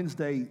on a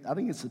Wednesday. I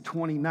think it's the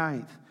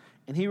 29th.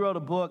 And he wrote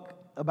a book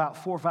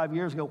about 4 or 5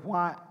 years ago,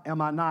 Why Am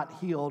I Not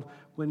Healed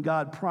When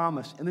God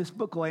Promised? And this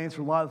book will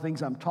answer a lot of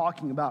things I'm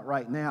talking about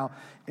right now.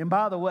 And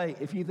by the way,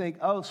 if you think,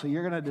 oh, so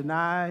you're going to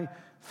deny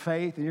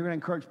faith and you're going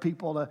to encourage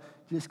people to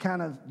just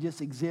kind of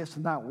just exist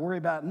and not worry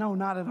about it, no,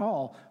 not at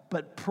all.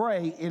 But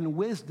pray in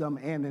wisdom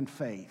and in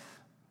faith.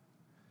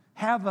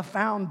 Have a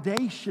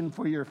foundation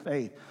for your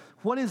faith.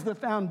 What is the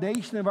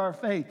foundation of our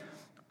faith?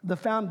 The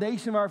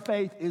foundation of our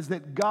faith is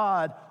that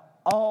God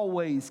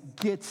always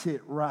gets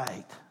it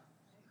right.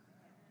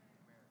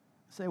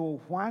 You say,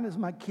 well, why does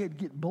my kid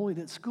get bullied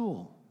at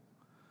school?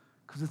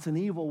 Because it's an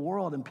evil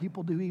world and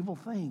people do evil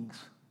things.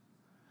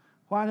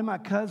 Why did my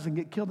cousin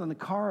get killed in a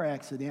car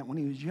accident when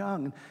he was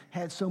young and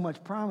had so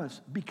much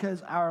promise?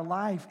 Because our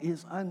life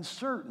is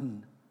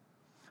uncertain,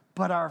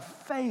 but our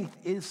faith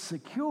is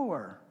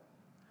secure.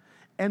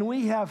 And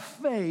we have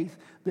faith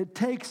that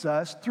takes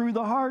us through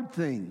the hard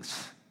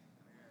things.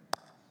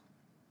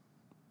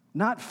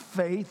 Not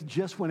faith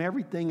just when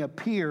everything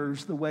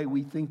appears the way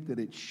we think that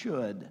it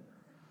should.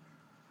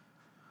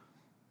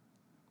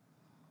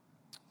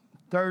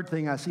 Third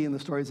thing I see in the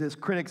story is this: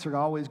 critics are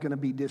always going to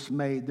be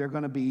dismayed. They're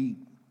going to be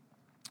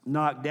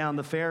knocked down.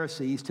 The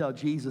Pharisees tell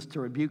Jesus to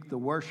rebuke the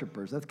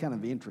worshipers. That's kind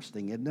of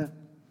interesting, isn't it?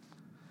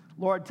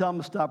 Lord, tell them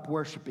to stop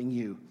worshiping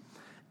you.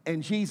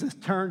 And Jesus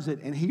turns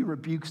it and he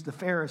rebukes the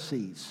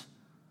Pharisees.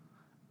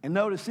 And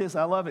notice this,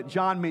 I love it.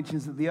 John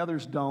mentions that the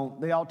others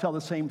don't. They all tell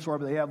the same story,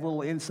 but they have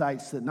little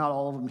insights that not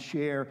all of them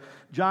share.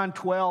 John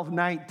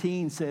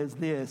 12:19 says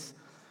this: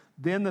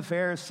 Then the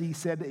Pharisees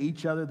said to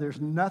each other,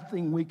 there's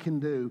nothing we can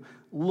do.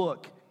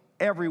 Look,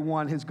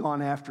 everyone has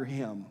gone after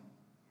him.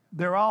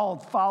 They're all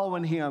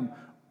following him.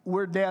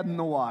 We're dead in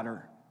the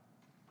water.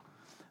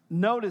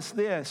 Notice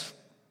this.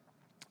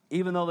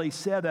 Even though they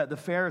said that, the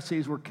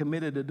Pharisees were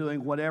committed to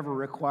doing whatever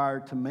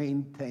required to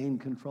maintain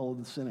control of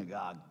the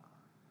synagogue.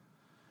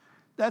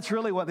 That's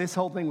really what this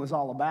whole thing was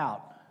all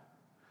about.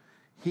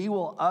 He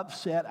will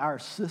upset our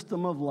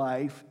system of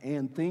life,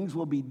 and things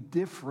will be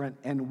different,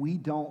 and we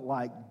don't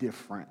like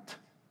different.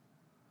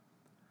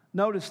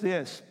 Notice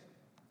this.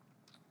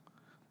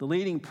 The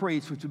leading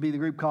priests, which would be the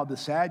group called the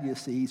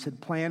Sadducees,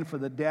 had planned for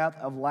the death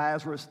of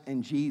Lazarus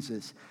and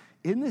Jesus.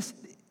 Does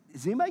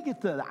anybody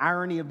get the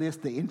irony of this,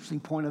 the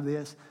interesting point of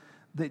this?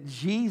 That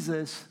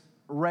Jesus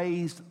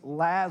raised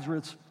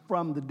Lazarus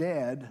from the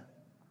dead,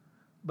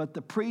 but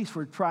the priests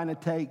were trying to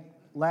take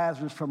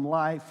Lazarus from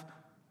life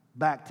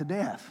back to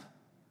death.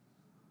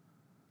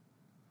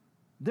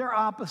 They're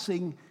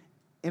opposing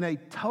in a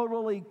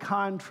totally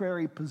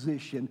contrary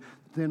position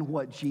than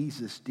what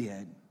Jesus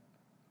did.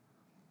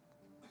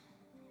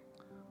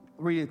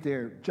 Read it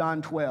there,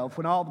 John 12.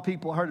 When all the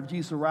people heard of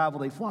Jesus' arrival,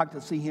 they flocked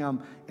to see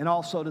him and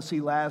also to see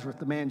Lazarus,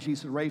 the man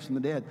Jesus raised from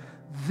the dead.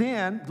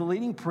 Then the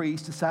leading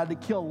priests decided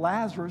to kill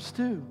Lazarus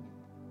too.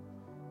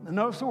 Now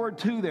notice the word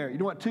 "too" there. You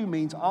know what "too"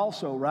 means?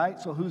 Also, right?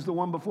 So who's the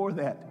one before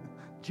that?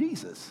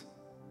 Jesus.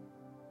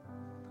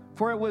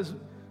 For it was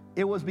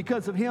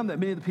because of him that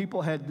many of the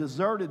people had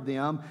deserted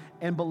them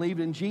and believed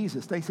in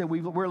Jesus. They said,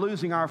 we're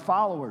losing our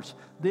followers.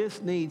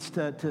 This needs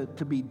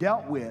to be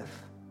dealt with.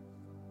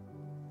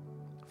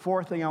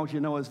 Fourth thing I want you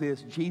to know is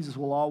this: Jesus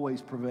will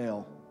always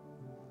prevail.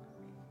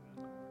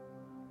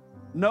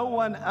 No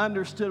one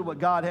understood what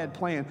God had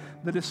planned.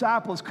 The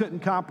disciples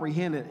couldn't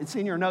comprehend it. It's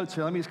in your notes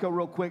here. Let me just go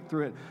real quick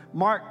through it.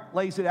 Mark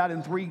lays it out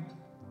in three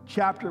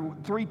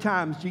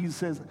times. Jesus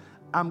says,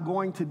 I'm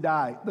going to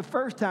die. The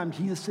first time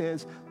Jesus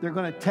says, they're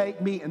going to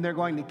take me and they're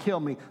going to kill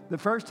me. The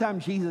first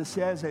time Jesus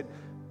says it,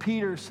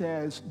 Peter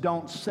says,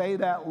 don't say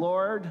that,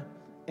 Lord,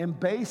 and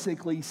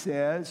basically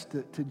says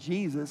to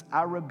Jesus,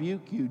 I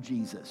rebuke you,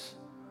 Jesus.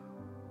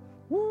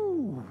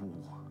 Woo!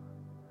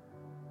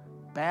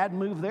 Bad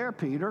move there,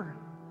 Peter.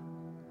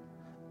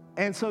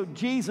 And so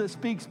Jesus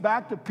speaks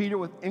back to Peter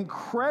with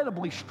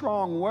incredibly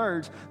strong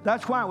words.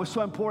 That's why it was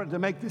so important to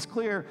make this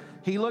clear.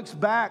 He looks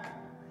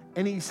back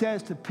and he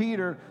says to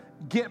Peter,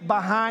 get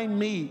behind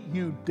me,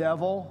 you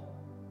devil.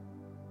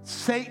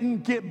 Satan,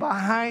 get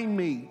behind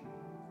me.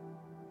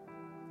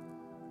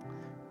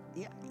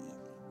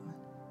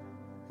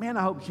 Man,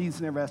 I hope Jesus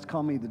never has to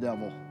call me the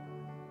devil.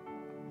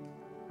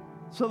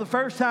 So the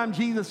first time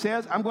Jesus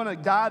says, I'm going to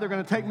die, they're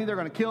going to take me, they're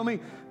going to kill me,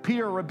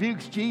 Peter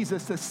rebukes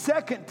Jesus. The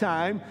second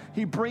time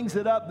he brings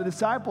it up, the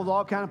disciples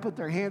all kind of put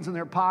their hands in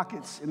their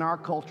pockets in our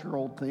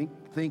cultural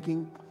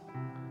thinking.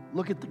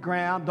 Look at the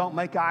ground, don't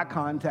make eye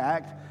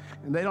contact,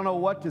 and they don't know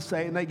what to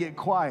say, and they get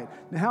quiet.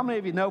 Now, how many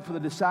of you know for the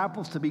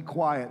disciples to be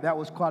quiet? That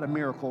was quite a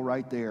miracle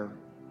right there.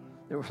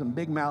 There were some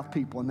big mouth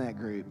people in that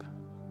group.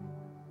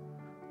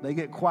 They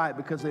get quiet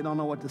because they don't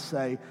know what to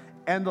say.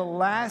 And the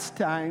last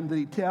time that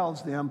he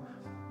tells them,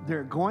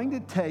 they're going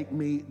to take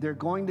me, they're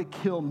going to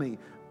kill me,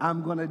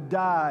 I'm going to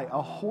die a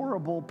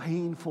horrible,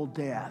 painful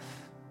death.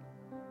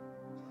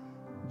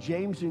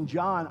 James and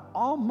John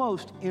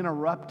almost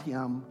interrupt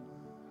him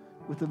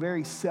with a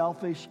very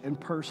selfish and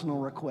personal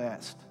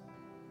request.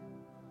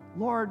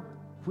 Lord,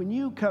 when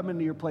you come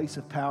into your place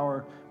of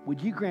power,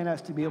 would you grant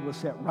us to be able to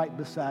sit right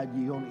beside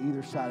you on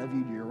either side of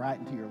you, to your right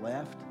and to your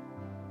left?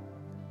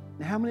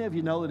 Now, how many of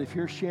you know that if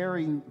you're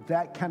sharing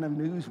that kind of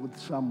news with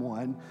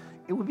someone,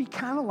 it would be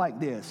kind of like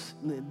this.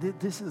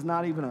 This is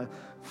not even a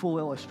full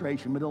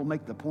illustration, but it'll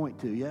make the point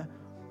to you.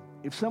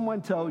 If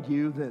someone told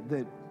you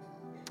that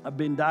I've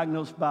been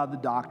diagnosed by the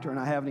doctor and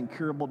I have an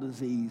incurable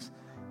disease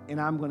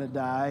and I'm going to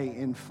die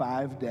in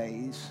 5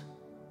 days,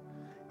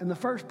 and the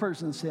first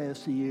person says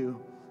to you,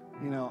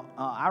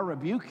 I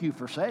rebuke you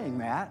for saying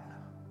that.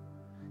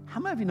 How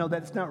many of you know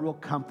that it's not real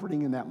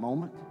comforting in that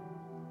moment?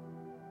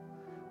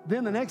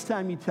 Then the next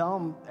time you tell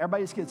them,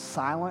 everybody just gets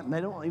silent and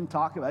they don't even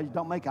talk about it.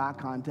 Don't make eye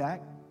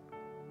contact.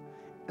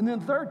 And then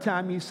the third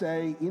time you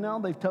say,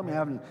 they've told me I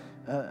have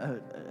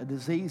a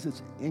disease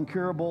that's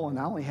incurable and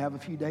I only have a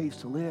few days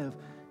to live.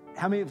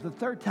 How many of the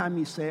third time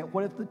you say it,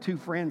 what if the two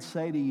friends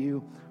say to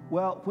you,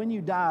 well, when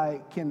you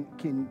die,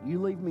 can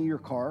you leave me your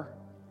car?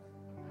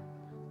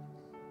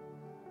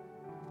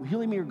 will you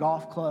leave me your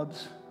golf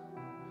clubs?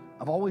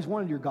 I've always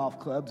wanted your golf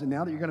clubs, and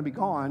now that you're going to be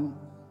gone,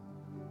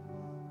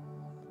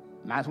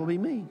 might as well be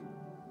me.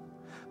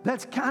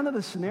 That's kind of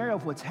the scenario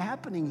of what's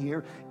happening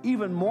here,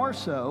 even more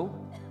so.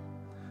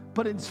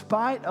 But in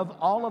spite of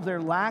all of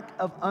their lack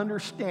of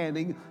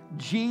understanding,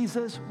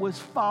 Jesus was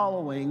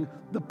following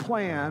the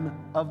plan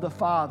of the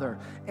Father.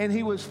 And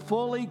he was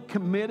fully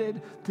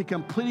committed to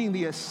completing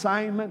the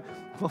assignment,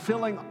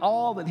 fulfilling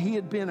all that he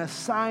had been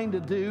assigned to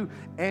do.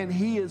 And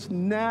he has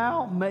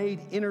now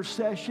made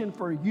intercession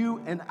for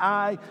you and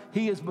I.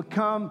 He has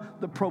become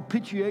the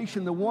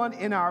propitiation, the one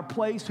in our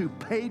place who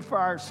paid for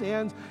our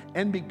sins.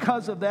 And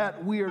because of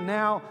that, we are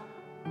now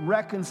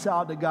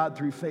reconciled to God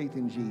through faith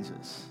in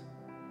Jesus.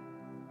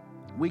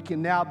 We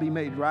can now be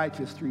made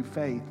righteous through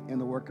faith in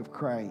the work of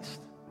Christ.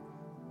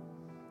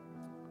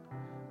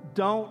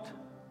 Don't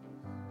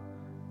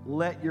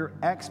let your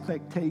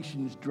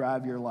expectations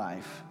drive your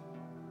life.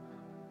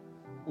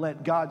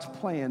 Let God's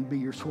plan be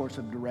your source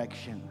of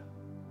direction.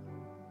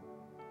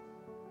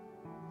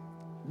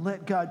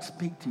 Let God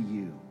speak to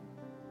you.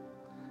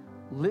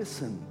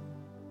 Listen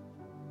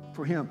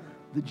for him.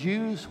 The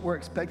Jews were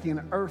expecting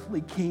an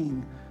earthly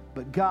king,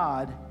 but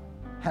God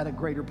had a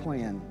greater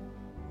plan.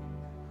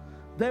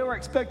 They were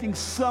expecting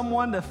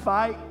someone to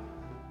fight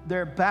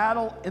their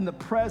battle in the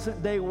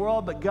present day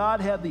world, but God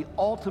had the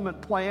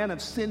ultimate plan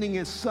of sending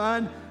his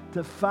son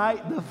to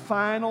fight the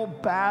final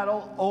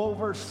battle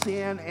over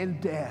sin and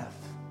death.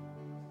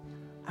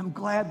 I'm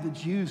glad the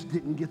Jews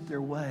didn't get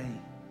their way.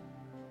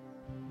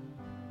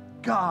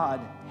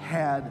 God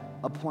had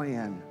a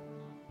plan.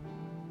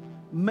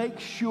 Make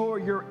sure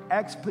your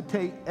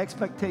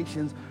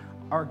expectations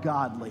are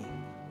godly.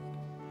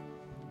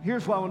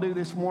 Here's what I want to do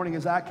this morning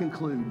as I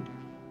conclude.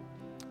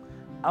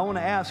 I want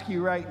to ask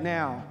you right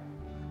now,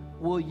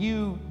 will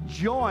you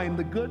join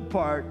the good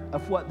part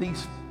of what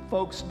these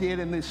folks did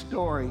in this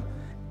story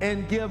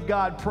and give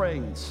God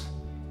praise?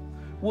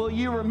 Will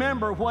you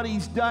remember what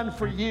he's done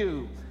for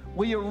you?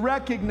 Will you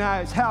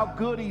recognize how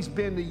good he's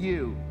been to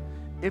you?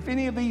 If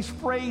any of these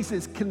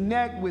phrases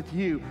connect with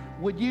you,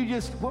 would you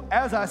just,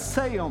 as I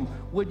say them,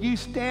 would you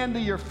stand to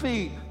your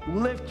feet,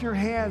 lift your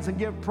hands, and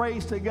give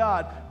praise to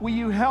God? Will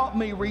you help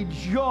me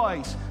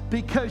rejoice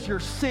because your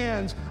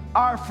sins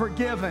are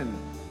forgiven?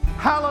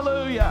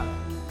 Hallelujah.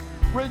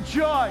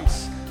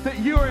 Rejoice that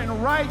you are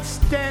in right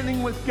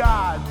standing with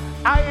God.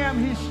 I am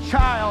his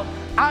child.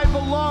 I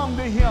belong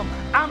to him.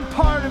 I'm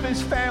part of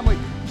his family.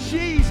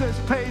 Jesus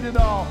paid it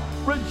all.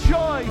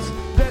 Rejoice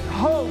that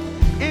hope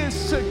is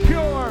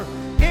secure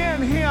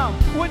in him.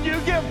 Would you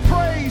give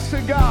praise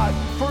to God,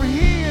 for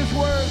he is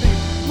worthy.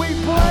 We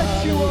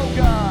bless you, oh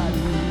God.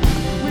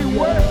 We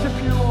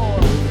worship you,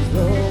 Lord.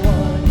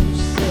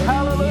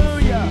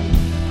 Hallelujah.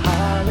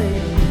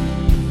 Hallelujah.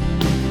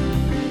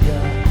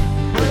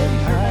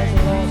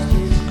 Lost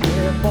his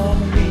grip on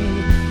me.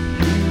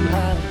 You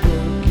have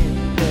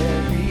broken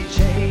every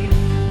chain.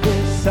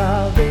 There's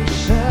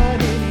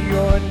salvation in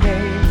your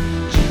name,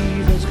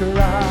 Jesus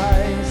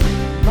Christ,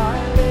 my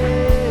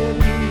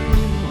living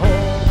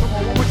hope. Come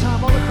on, one more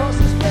time, all across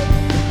this place.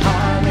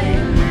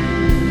 Hallelujah.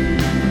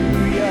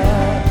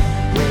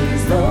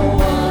 Praise the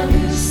one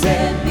who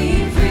set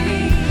me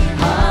free.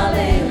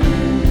 Hallelujah.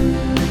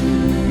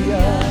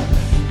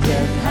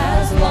 Death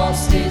has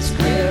lost its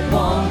grip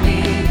on me.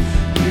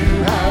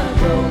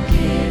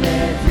 Broken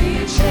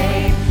every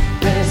chain.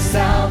 There's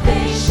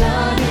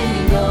salvation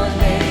in your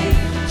name,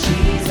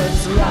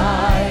 Jesus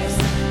Christ,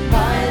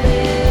 my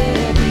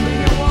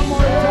living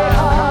hope. One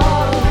more time.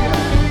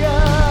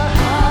 Hallelujah.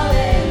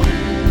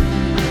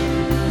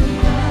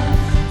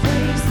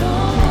 Praise the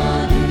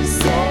one who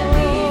set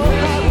me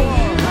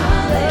free.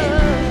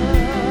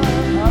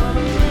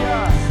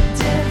 Hallelujah.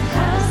 Death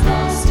has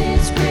lost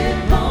its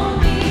grip on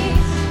me.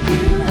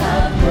 You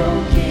have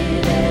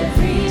broken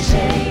every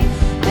chain.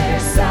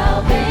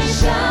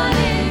 Salvation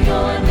in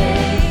your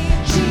name,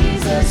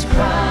 Jesus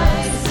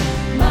Christ,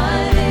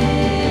 my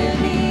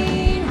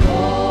living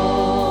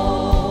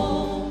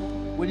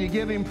hope. Will you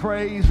give him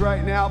praise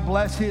right now?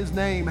 Bless his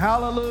name.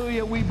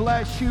 Hallelujah. We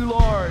bless you,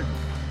 Lord.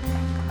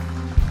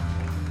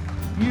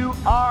 You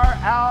are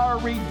our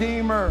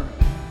Redeemer.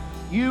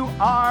 You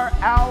are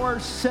our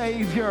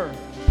Savior.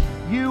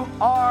 You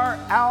are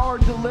our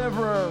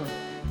Deliverer.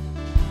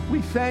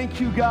 We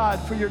thank you, God,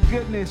 for your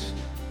goodness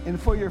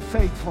and for your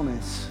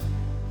faithfulness.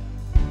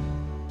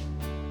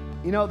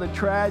 You know, the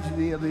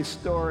tragedy of this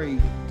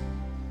story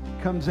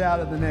comes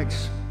out of the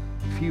next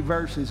few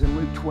verses in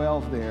Luke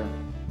 12 there.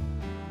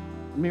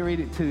 Let me read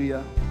it to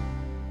you.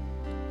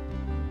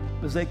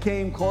 As they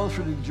came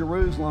closer to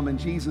Jerusalem and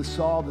Jesus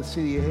saw the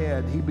city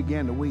ahead, he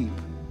began to weep.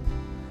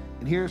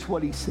 And here's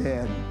what he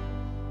said.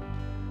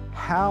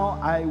 How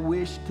I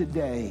wish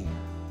today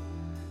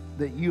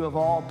that you of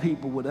all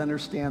people would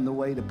understand the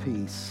way to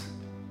peace.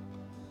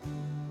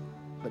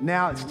 But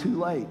now it's too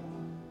late.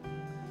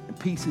 and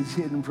peace is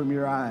hidden from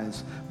your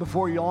eyes.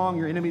 Before you long,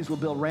 your enemies will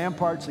build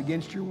ramparts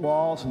against your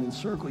walls and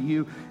encircle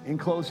you and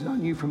close it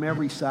on you from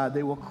every side.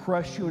 They will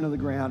crush you into the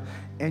ground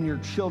and your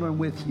children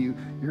with you.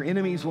 Your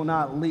enemies will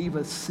not leave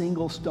a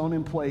single stone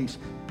in place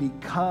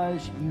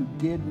because you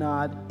did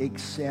not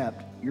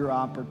accept your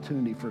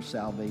opportunity for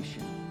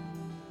salvation.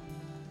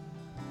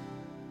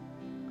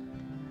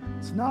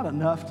 It's not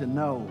enough to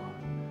know.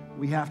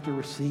 We have to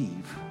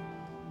receive.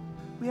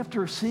 We have to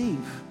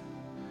receive.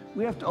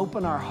 We have to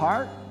open our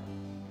heart,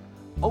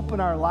 open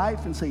our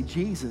life, and say,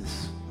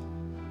 Jesus,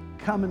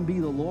 come and be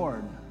the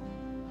Lord.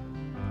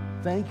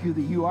 Thank you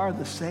that you are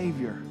the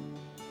Savior.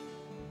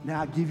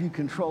 Now I give you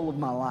control of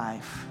my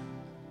life.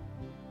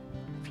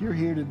 If you're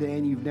here today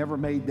and you've never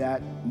made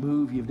that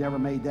move, you've never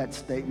made that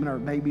statement, or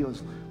maybe it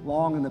was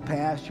long in the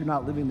past, you're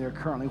not living there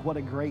currently, what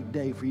a great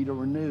day for you to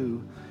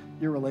renew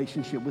your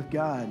relationship with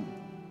God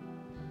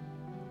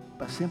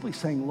by simply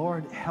saying,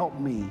 Lord, help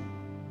me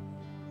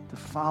to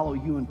follow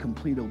you in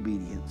complete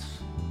obedience.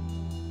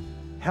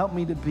 Help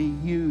me to be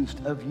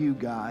used of you,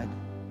 God,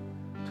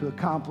 to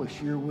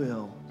accomplish your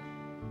will.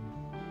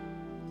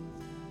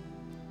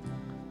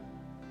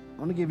 I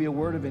want to give you a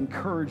word of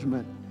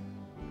encouragement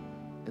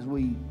as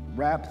we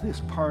wrap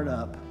this part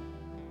up.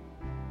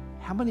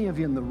 How many of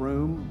you in the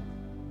room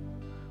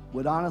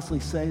would honestly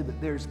say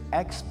that there's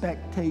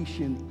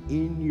expectation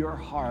in your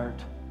heart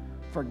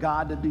for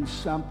God to do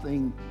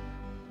something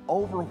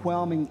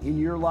overwhelming in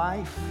your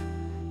life,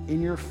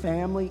 in your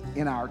family,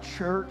 in our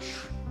church,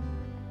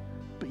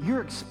 but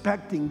you're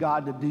expecting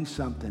God to do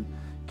something?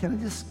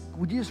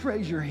 Would you just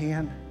raise your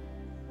hand?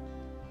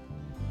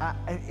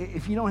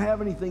 If you don't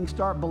have anything,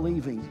 start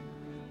believing.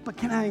 But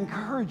can I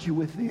encourage you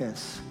with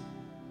this?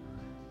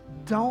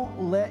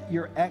 Don't let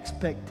your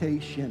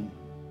expectation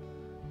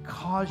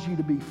cause you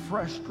to be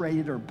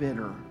frustrated or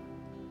bitter.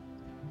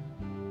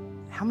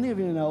 How many of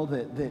you know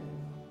that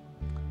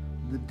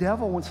the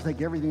devil wants to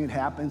take everything that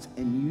happens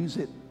and use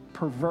it,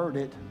 pervert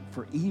it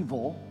for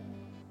evil,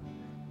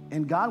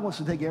 and God wants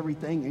to take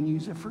everything and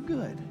use it for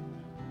good?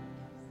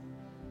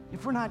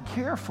 If we're not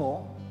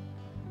careful,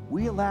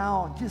 we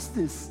allow just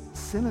this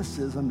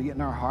cynicism to get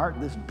in our heart,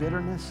 this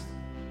bitterness.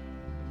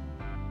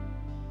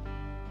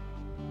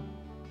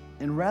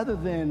 And rather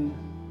than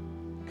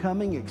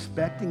coming,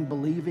 expecting,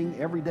 believing,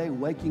 every day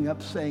waking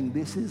up saying,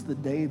 this is the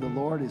day the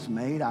Lord has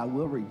made, I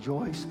will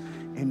rejoice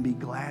and be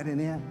glad in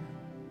it,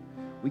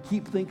 we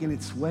keep thinking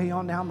it's way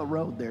on down the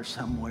road there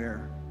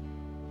somewhere.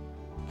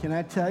 Can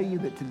I tell you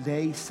that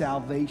today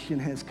salvation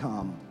has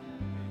come?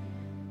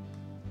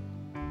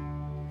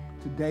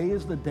 Today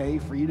is the day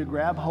for you to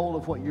grab hold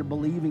of what you're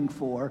believing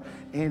for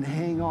and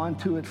hang on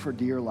to it for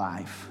dear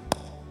life.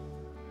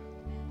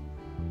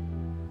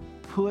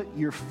 Put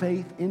your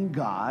faith in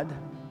God,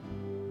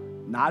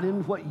 not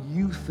in what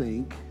you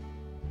think.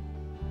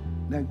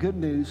 Now, good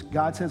news,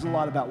 God says a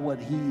lot about what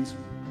he's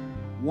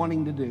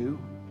wanting to do.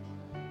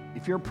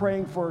 If you're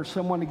praying for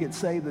someone to get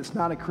saved that's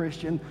not a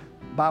Christian,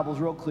 the Bible's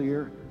real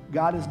clear.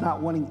 God is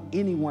not wanting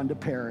anyone to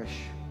perish,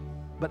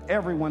 but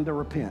everyone to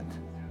repent.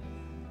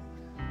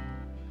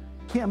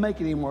 Can't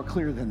make it any more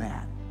clear than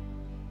that.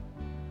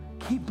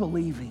 Keep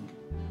believing.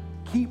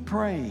 Keep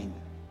praying.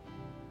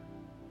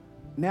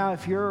 Now,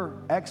 if your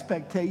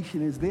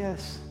expectation is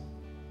this,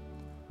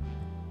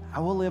 I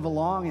will live a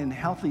long and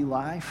healthy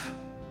life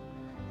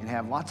and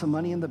have lots of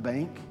money in the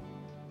bank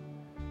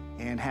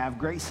and have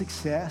great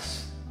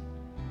success.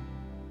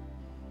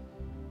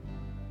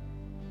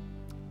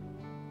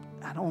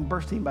 I don't want to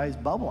burst anybody's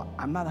bubble.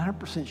 I'm not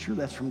 100% sure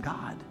that's from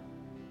God.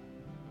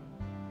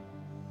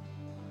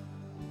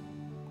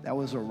 That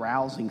was a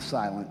rousing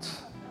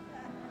silence.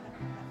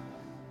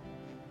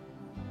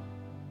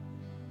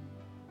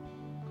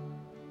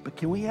 But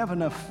can we have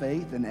enough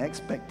faith and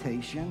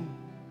expectation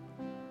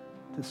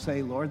to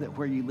say, Lord, that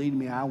where you lead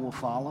me, I will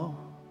follow?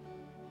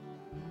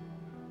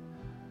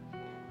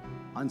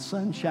 On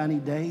sunshiny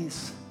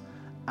days,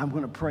 I'm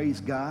going to praise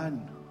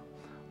God.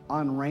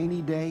 On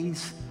rainy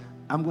days,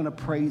 I'm going to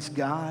praise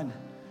God.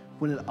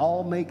 When it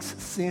all makes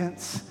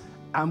sense,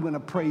 I'm going to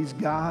praise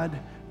God.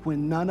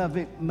 When none of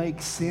it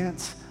makes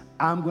sense,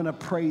 I'm going to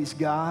praise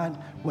God.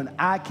 When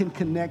I can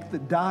connect the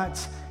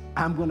dots,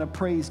 I'm going to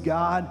praise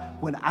God.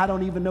 When I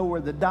don't even know where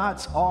the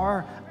dots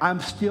are, I'm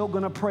still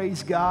going to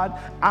praise God.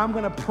 I'm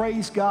going to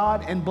praise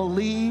God and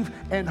believe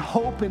and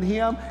hope in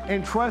him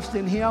and trust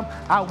in him.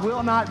 I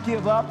will not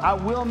give up. I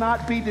will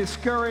not be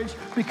discouraged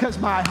because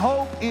my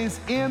hope is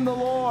in the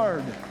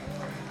Lord.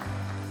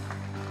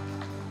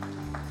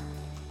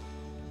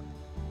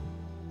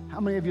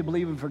 How many of you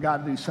believing for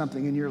God to do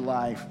something in your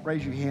life?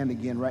 Raise your hand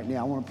again right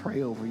now. I want to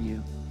pray over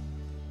you.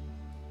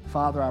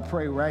 Father, I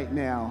pray right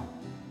now,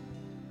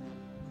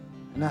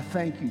 and I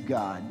thank you,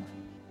 God,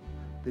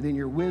 that in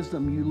your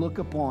wisdom you look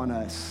upon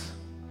us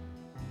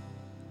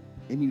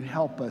and you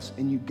help us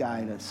and you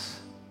guide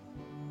us.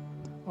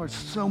 Lord,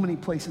 so many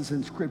places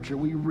in Scripture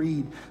we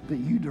read that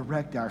you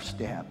direct our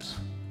steps.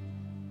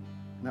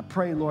 And I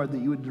pray, Lord, that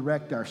you would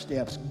direct our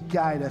steps,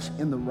 guide us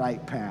in the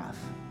right path.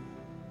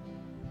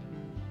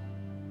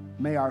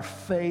 May our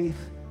faith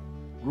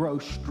grow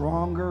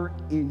stronger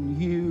in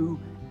you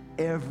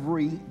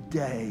every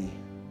day.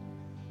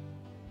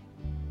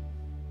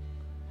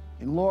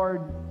 And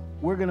Lord,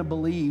 we're going to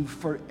believe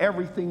for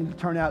everything to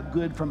turn out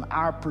good from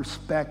our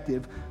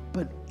perspective,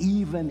 but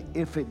even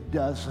if it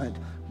doesn't,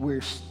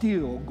 we're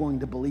still going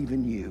to believe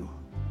in you.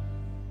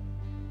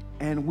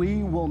 And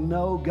we will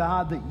know,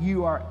 God, that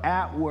you are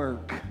at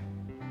work.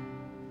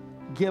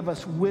 Give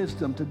us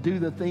wisdom to do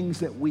the things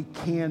that we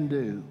can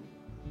do.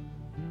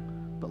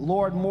 But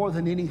Lord, more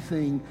than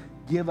anything,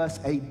 give us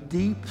a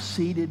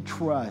deep-seated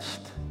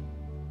trust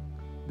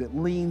that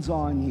leans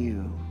on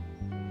you.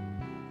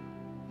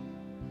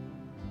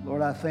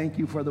 Lord, I thank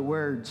you for the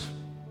words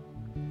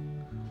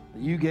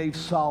that you gave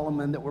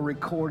Solomon that were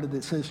recorded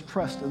that says,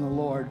 trust in the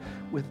Lord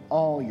with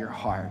all your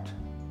heart.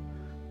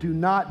 Do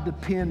not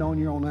depend on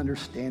your own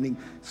understanding.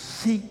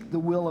 Seek the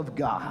will of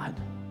God,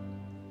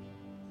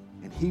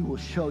 and he will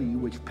show you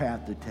which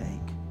path to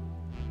take.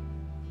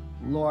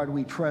 Lord,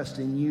 we trust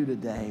in you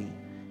today,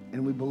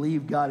 and we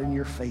believe, God, in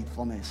your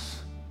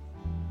faithfulness.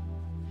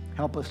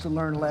 Help us to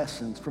learn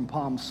lessons from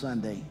Palm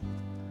Sunday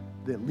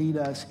that lead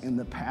us in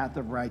the path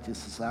of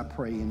righteousness. I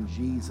pray in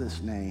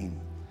Jesus' name,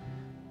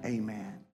 amen.